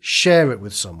truth, share it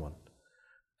with someone.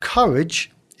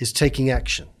 Courage is taking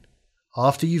action.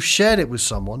 After you've shared it with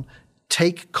someone,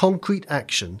 take concrete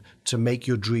action to make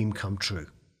your dream come true.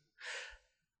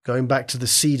 Going back to the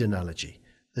seed analogy,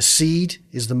 the seed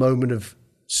is the moment of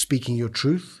speaking your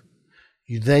truth.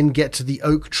 You then get to the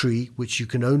oak tree, which you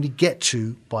can only get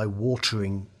to by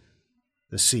watering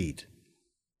the seed.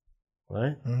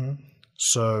 Right? Mm-hmm.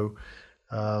 So,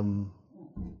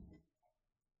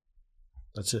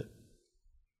 that's it.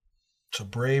 So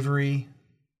bravery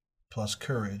plus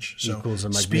courage. So equals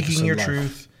a speaking your life.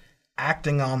 truth,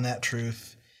 acting on that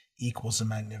truth equals a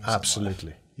magnificent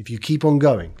Absolutely. life. If you keep on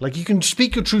going. Like you can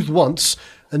speak your truth once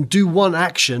and do one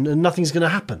action and nothing's going to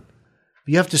happen.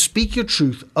 You have to speak your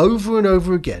truth over and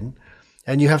over again,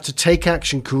 and you have to take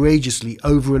action courageously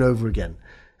over and over again.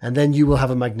 And then you will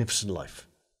have a magnificent life.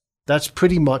 That's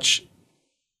pretty much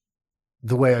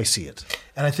the way I see it.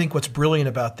 And I think what's brilliant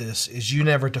about this is you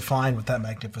never define what that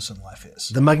magnificent life is.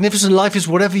 The magnificent life is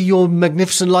whatever your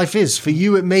magnificent life is. For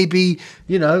you, it may be,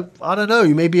 I don't know,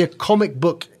 you may be a comic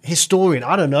book historian.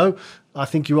 I don't know. I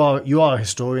think you are a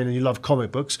historian and you love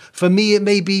comic books. For me, it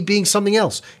may be being something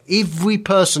else. Every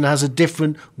person has a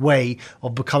different way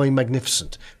of becoming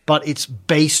magnificent, but it's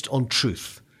based on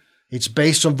truth. It's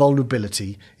based on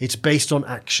vulnerability. It's based on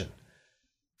action.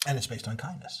 And it's based on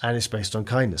kindness. And it's based on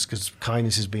kindness, because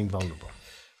kindness is being vulnerable.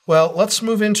 Well, let's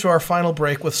move into our final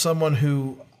break with someone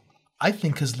who I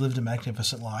think has lived a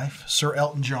magnificent life, Sir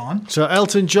Elton John. Sir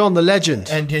Elton John, the legend.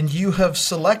 And you have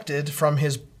selected from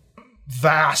his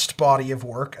vast body of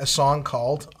work a song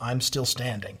called "I'm Still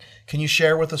Standing." Can you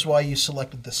share with us why you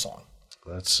selected this song?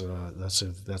 That's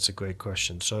a great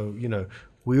question. So,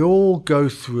 we all go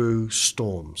through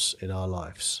storms in our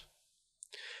lives.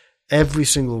 Every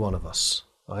single one of us.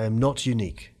 I am not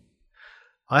unique.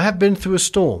 I have been through a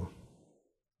storm.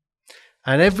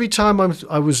 And every time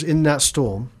I was in that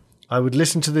storm, I would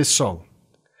listen to this song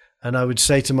and I would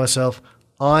say to myself,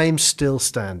 I'm still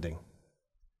standing.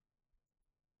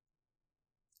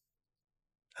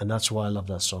 And that's why I love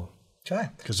that song. Okay.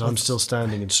 Because I'm still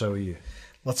standing and so are you.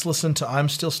 Let's listen to I'm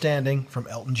Still Standing from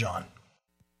Elton John.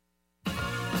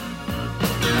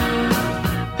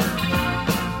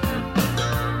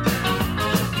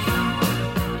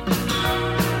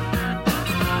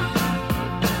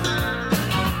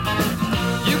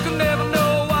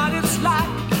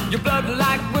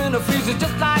 Freezes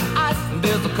just like ice, and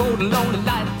there's a cold and lonely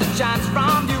light that shines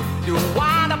from you. You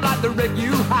wind up like the wreck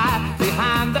you hide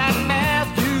behind that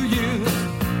mask you use.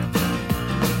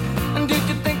 And did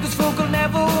you think this fool could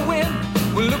never win?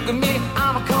 Well, look at me,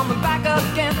 I'm coming back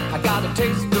again. I got a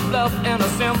taste of love in a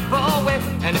simple way.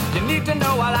 And if you need to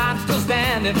know while I'm still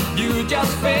standing, you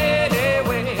just fade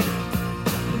away.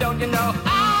 Don't you know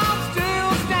I'm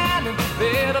still standing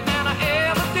better than I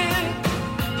ever did?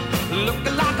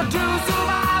 Looking like a true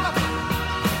survivor,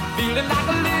 feeling like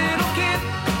a little kid.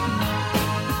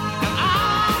 And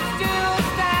I'm still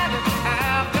standing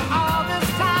after all this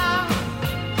time,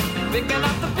 picking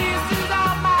up the pieces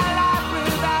of my life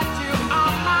without you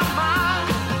on my mind.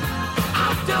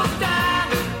 I'm still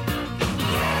standing.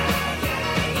 Yeah,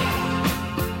 yeah, yeah.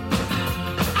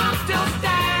 I'm still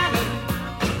standing.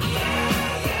 Yeah,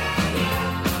 yeah, yeah.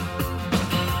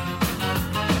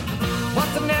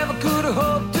 Once I never could have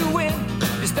hoped to win.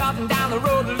 You're starting down the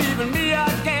road and leaving me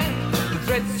again. The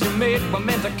threats you made were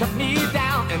meant to cut me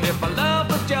down. And if my love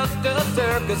was just a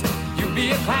circus, you'd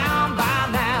be a clown by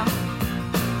now.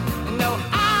 No,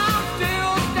 I'm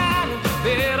still standing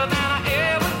better than I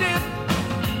ever did.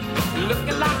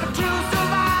 Looking like a true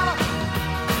survivor,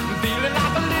 feeling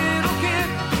like a little kid.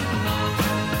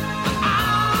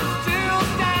 I'm still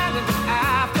standing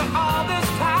after all this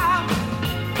time,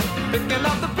 picking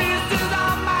up the pieces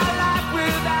of my life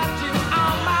without you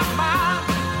on my mind.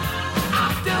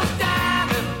 I'm still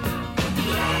standing.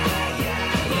 Yeah,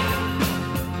 yeah, yeah.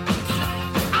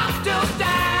 I'm still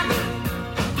standing.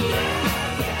 Yeah,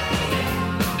 yeah, yeah.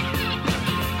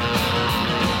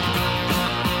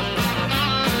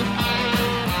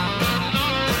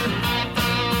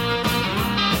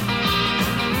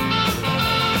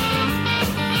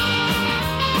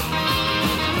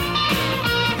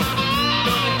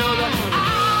 Don't you know that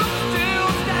I'm still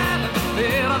standing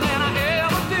better than I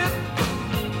ever did?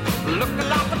 Looking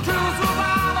like a true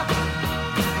survivor,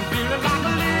 feeling like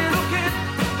a little kid.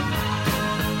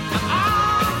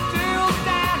 I'm still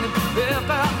standing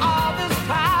after all this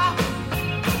time,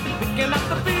 picking up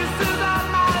the pieces of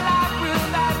my life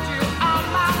without you on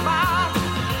my mind.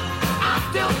 I'm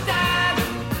still standing.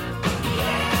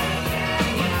 Yeah, yeah,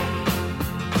 yeah.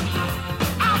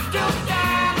 I'm still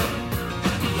standing.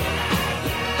 Yeah,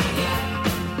 yeah, yeah.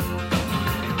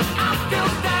 I'm still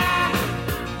standing.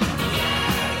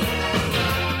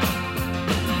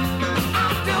 I'm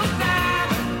still standing.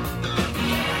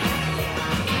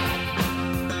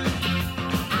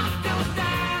 I'm still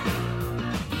standing.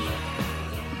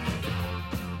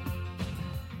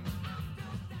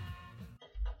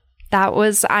 That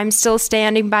was I'm Still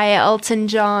Standing by Elton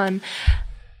John.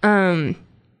 I'll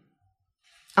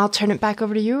turn it back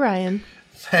over to you, Ryan.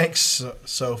 Thanks,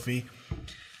 Sophie.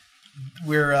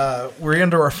 We're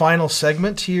into our final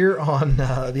segment here on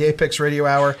the Apex Radio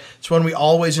Hour. It's one we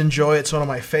always enjoy. It's one of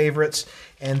my favorites,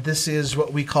 and this is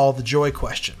what we call the joy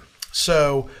question.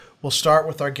 So we'll start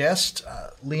with our guest,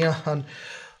 Leon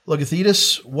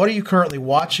Logothetis. What are you currently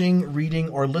watching, reading,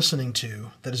 or listening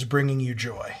to that is bringing you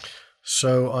joy?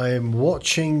 So I am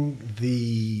watching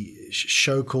the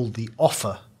show called The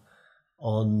Offer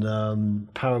on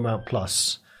Paramount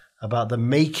Plus about the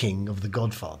making of The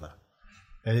Godfather.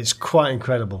 And it's quite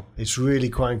incredible. It's really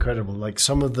quite incredible. Like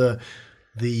some of the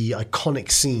iconic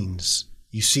scenes,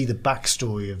 you see the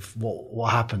backstory of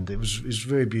what happened. It was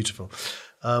very beautiful.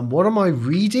 What am I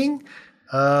reading?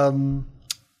 I'm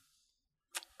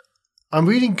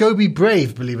reading Go Be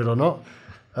Brave, believe it or not,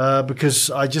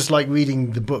 because I just like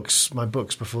reading my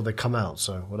books before they come out.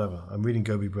 So whatever. I'm reading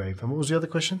Go Be Brave. And what was the other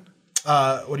question?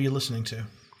 What are you listening to?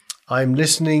 I'm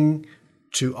listening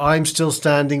to I'm Still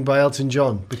Standing by Elton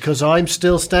John because I'm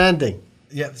still standing.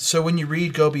 Yeah. So when you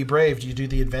read Go Be Brave, do you do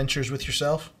the adventures with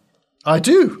yourself? I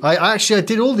do. I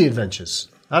did all the adventures.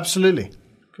 Absolutely.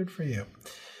 Good for you.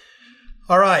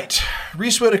 All right.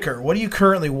 Reese Whitaker, what are you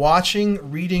currently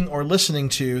watching, reading, or listening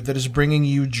to that is bringing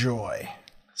you joy?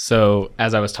 So,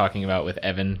 as I was talking about with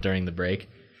Evan during the break,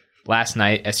 last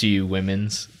night SUU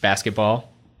women's basketball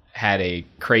had a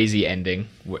crazy ending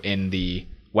in the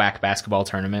WAC basketball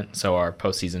tournament, so our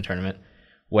postseason tournament,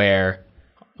 where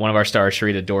one of our stars,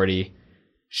 Sharita Doherty,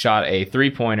 shot a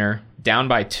three-pointer down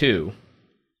by 2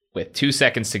 with 2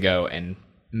 seconds to go and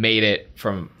made it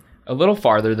from a little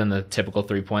farther than the typical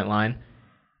three-point line,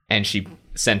 and she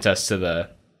sent us to the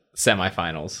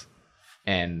semifinals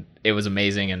and it was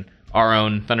amazing. And our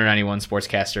own Thunder 91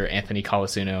 sportscaster, Anthony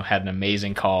Colasuno, had an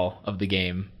amazing call of the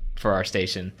game for our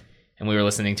station, and we were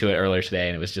listening to it earlier today,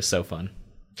 and it was just so fun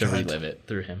to relive it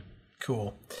through him.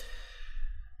 Cool.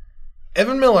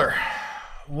 Evan Miller,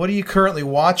 what are you currently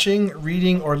watching,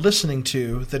 reading, or listening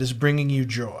to that is bringing you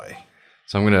joy?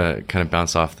 So I'm going to kind of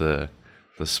bounce off the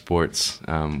sports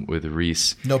with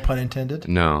Reese. No pun intended.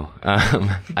 No.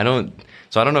 I don't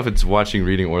know if it's watching,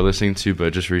 reading, or listening to,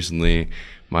 but just recently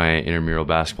my intramural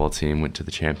basketball team went to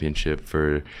the championship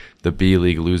for the B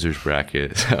League losers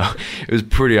bracket. So it was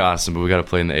pretty awesome, but we got to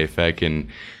play in the AFEC,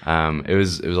 and it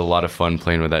was a lot of fun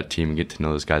playing with that team and get to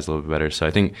know those guys a little bit better. So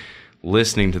I think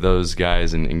listening to those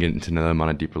guys and getting to know them on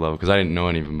a deeper level, because I didn't know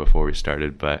any of them before we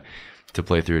started, but to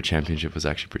play through a championship was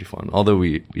actually pretty fun. Although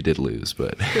we did lose,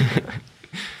 but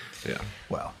yeah.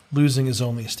 Well, losing is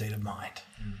only a state of mind,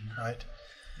 right?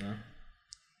 Yeah.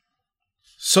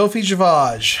 Sophie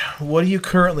Javage, what are you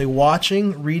currently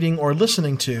watching, reading, or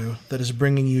listening to that is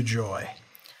bringing you joy?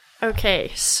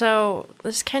 Okay, so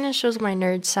this kind of shows my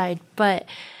nerd side, but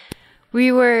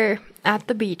we were at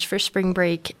the beach for spring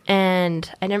break,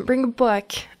 and I didn't bring a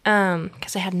book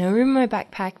because I had no room in my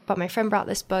backpack, but my friend brought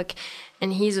this book,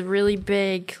 and he's a really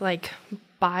big,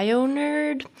 bio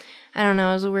nerd. I don't know,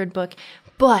 it was a weird book,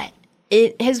 but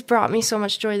it has brought me so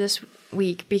much joy this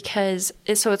week because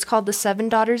it's called The Seven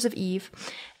Daughters of Eve,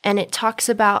 and it talks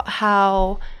about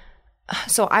how,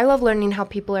 so I love learning how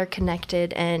people are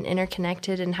connected and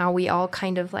interconnected and how we all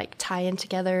kind of tie in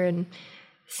together and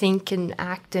think and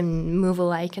act and move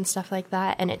alike and stuff like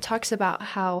that. And it talks about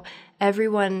how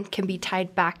everyone can be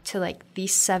tied back to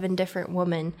these 7 different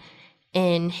women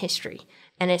in history.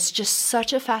 And it's just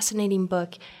such a fascinating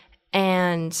book.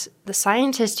 And the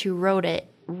scientist who wrote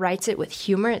it writes it with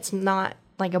humor. It's not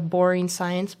like a boring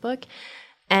science book.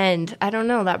 And I don't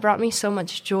know, that brought me so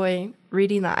much joy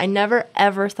reading that. I never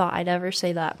ever thought I'd ever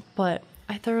say that, but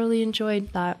I thoroughly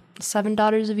enjoyed that. 7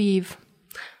 Daughters of Eve.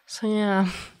 So yeah.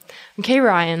 Okay,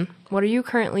 Ryan, what are you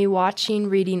currently watching,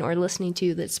 reading, or listening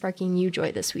to that's sparking you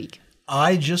joy this week?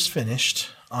 I just finished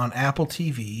on Apple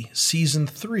TV season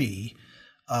 3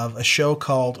 of a show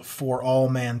called For All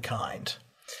Mankind.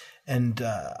 And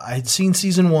I had seen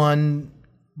season 1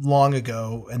 long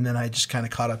ago, and then I just kind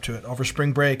of caught up to it. Over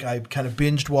spring break, I kind of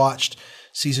binged watched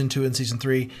season 2 and season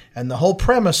 3. And the whole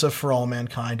premise of For All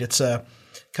Mankind, it's a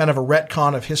kind of a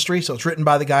retcon of history. So it's written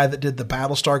by the guy that did the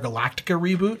Battlestar Galactica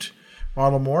reboot,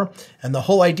 Ronald Moore. And the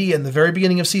whole idea in the very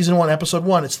beginning of season 1, episode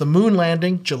 1, it's the moon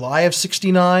landing, July of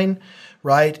 1969,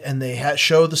 right? And they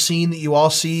show the scene that you all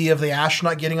see of the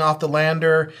astronaut getting off the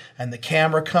lander and the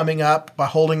camera coming up by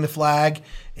holding the flag,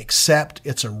 except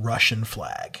it's a Russian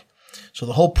flag. So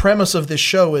the whole premise of this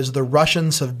show is the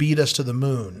Russians have beat us to the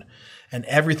moon and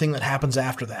everything that happens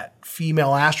after that.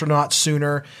 Female astronauts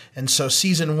sooner. And so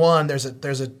season 1, there's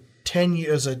a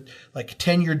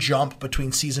 10-year jump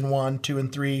between season 1, 2,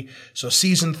 and 3. So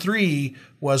season 3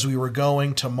 was we were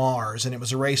going to Mars, and it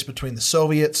was a race between the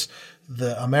Soviets,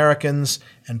 the Americans,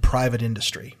 and private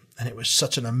industry. And it was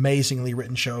such an amazingly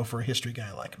written show for a history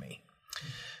guy like me.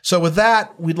 So with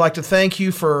that, we'd like to thank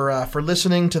you for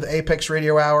listening to the Apex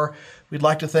Radio Hour. We'd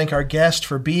like to thank our guest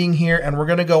for being here, and we're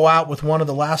going to go out with one of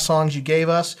the last songs you gave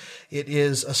us. It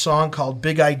is a song called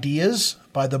Big Ideas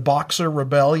by the Boxer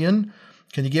Rebellion.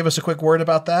 Can you give us a quick word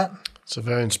about that? It's a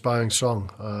very inspiring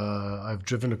song. I've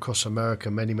driven across America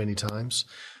many, many times,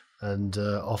 and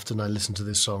often I listen to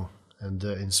this song, and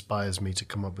it inspires me to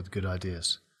come up with good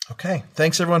ideas. Okay.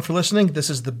 Thanks, everyone, for listening. This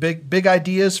is the Big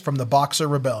Ideas from the Boxer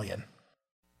Rebellion.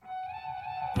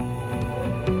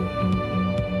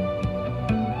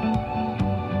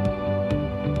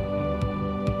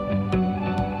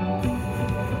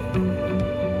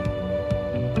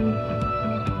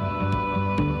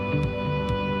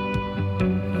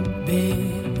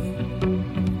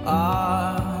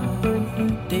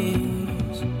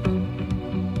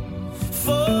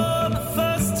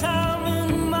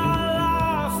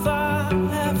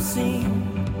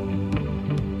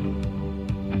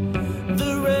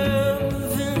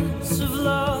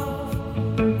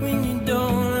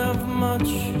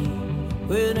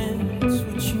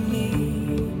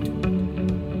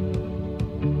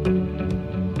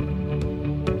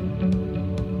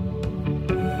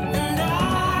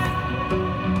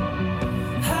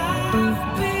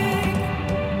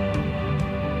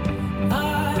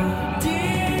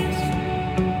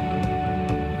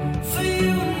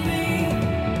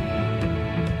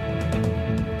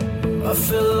 I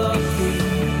feel lucky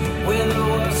with the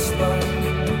worst luck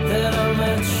that I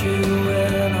met you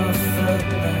when I felt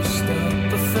messed up.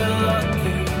 I feel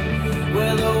lucky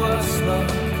with the worst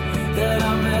luck that I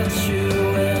met you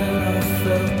when I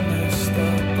felt messed up.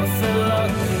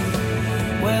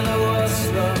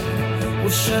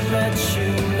 Wish I'd met you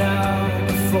now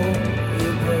before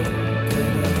you broke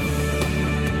it up.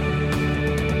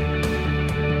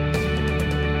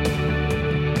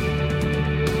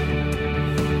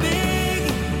 Big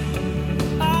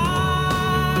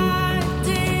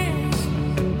ideas,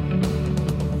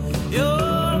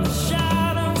 you're the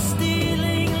shadow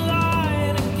stealing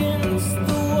light against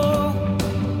the wall.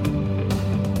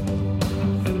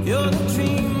 You're the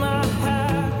dream I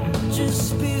had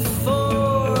just before.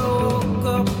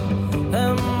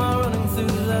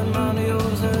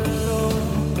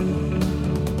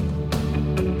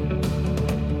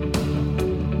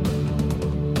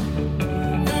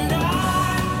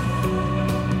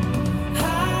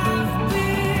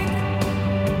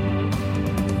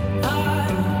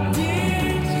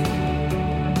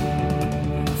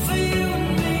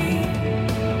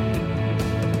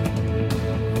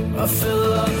 I feel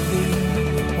lucky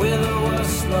with the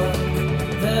worst luck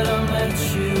that I met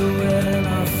you when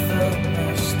I felt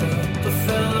messed up. I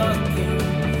feel lucky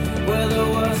with the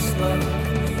worst luck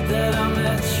that I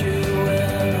met you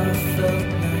when I felt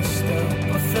messed up.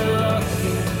 I feel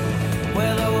lucky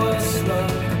with the worst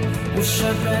luck. Wish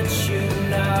I'd met you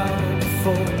now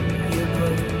before you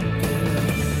broke it up.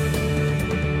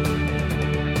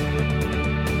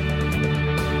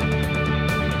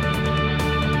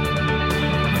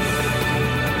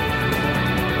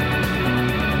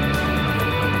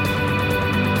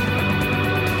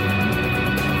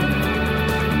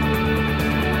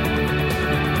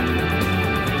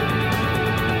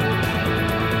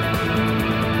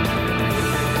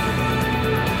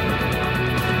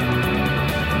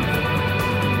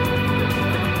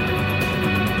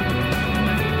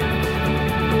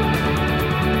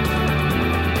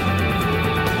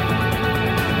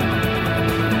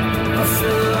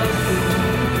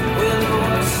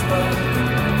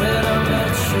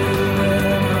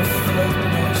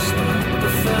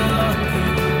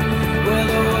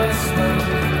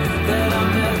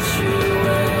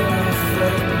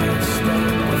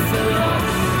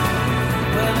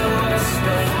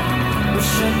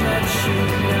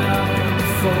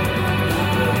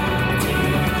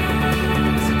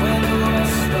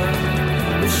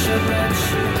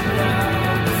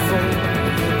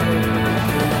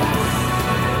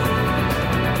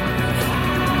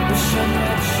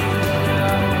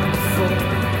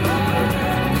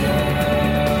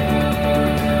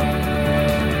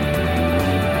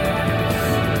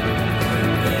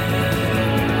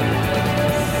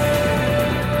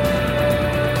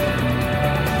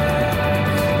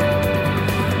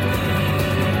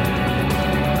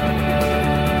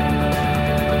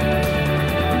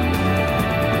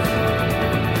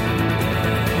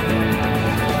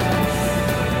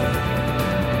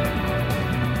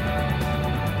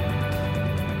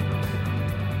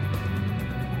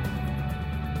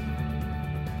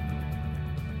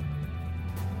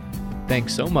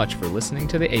 Thanks so much for listening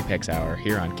to the Apex Hour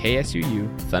here on KSUU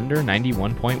Thunder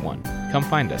 91.1. Come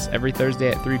find us every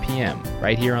Thursday at 3 p.m.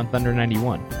 right here on Thunder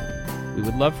 91. We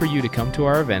would love for you to come to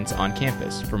our events on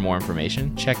campus. For more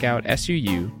information, check out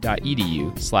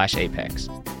suu.edu/apex.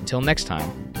 Until next time,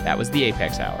 that was the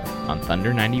Apex Hour on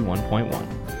Thunder 91.1.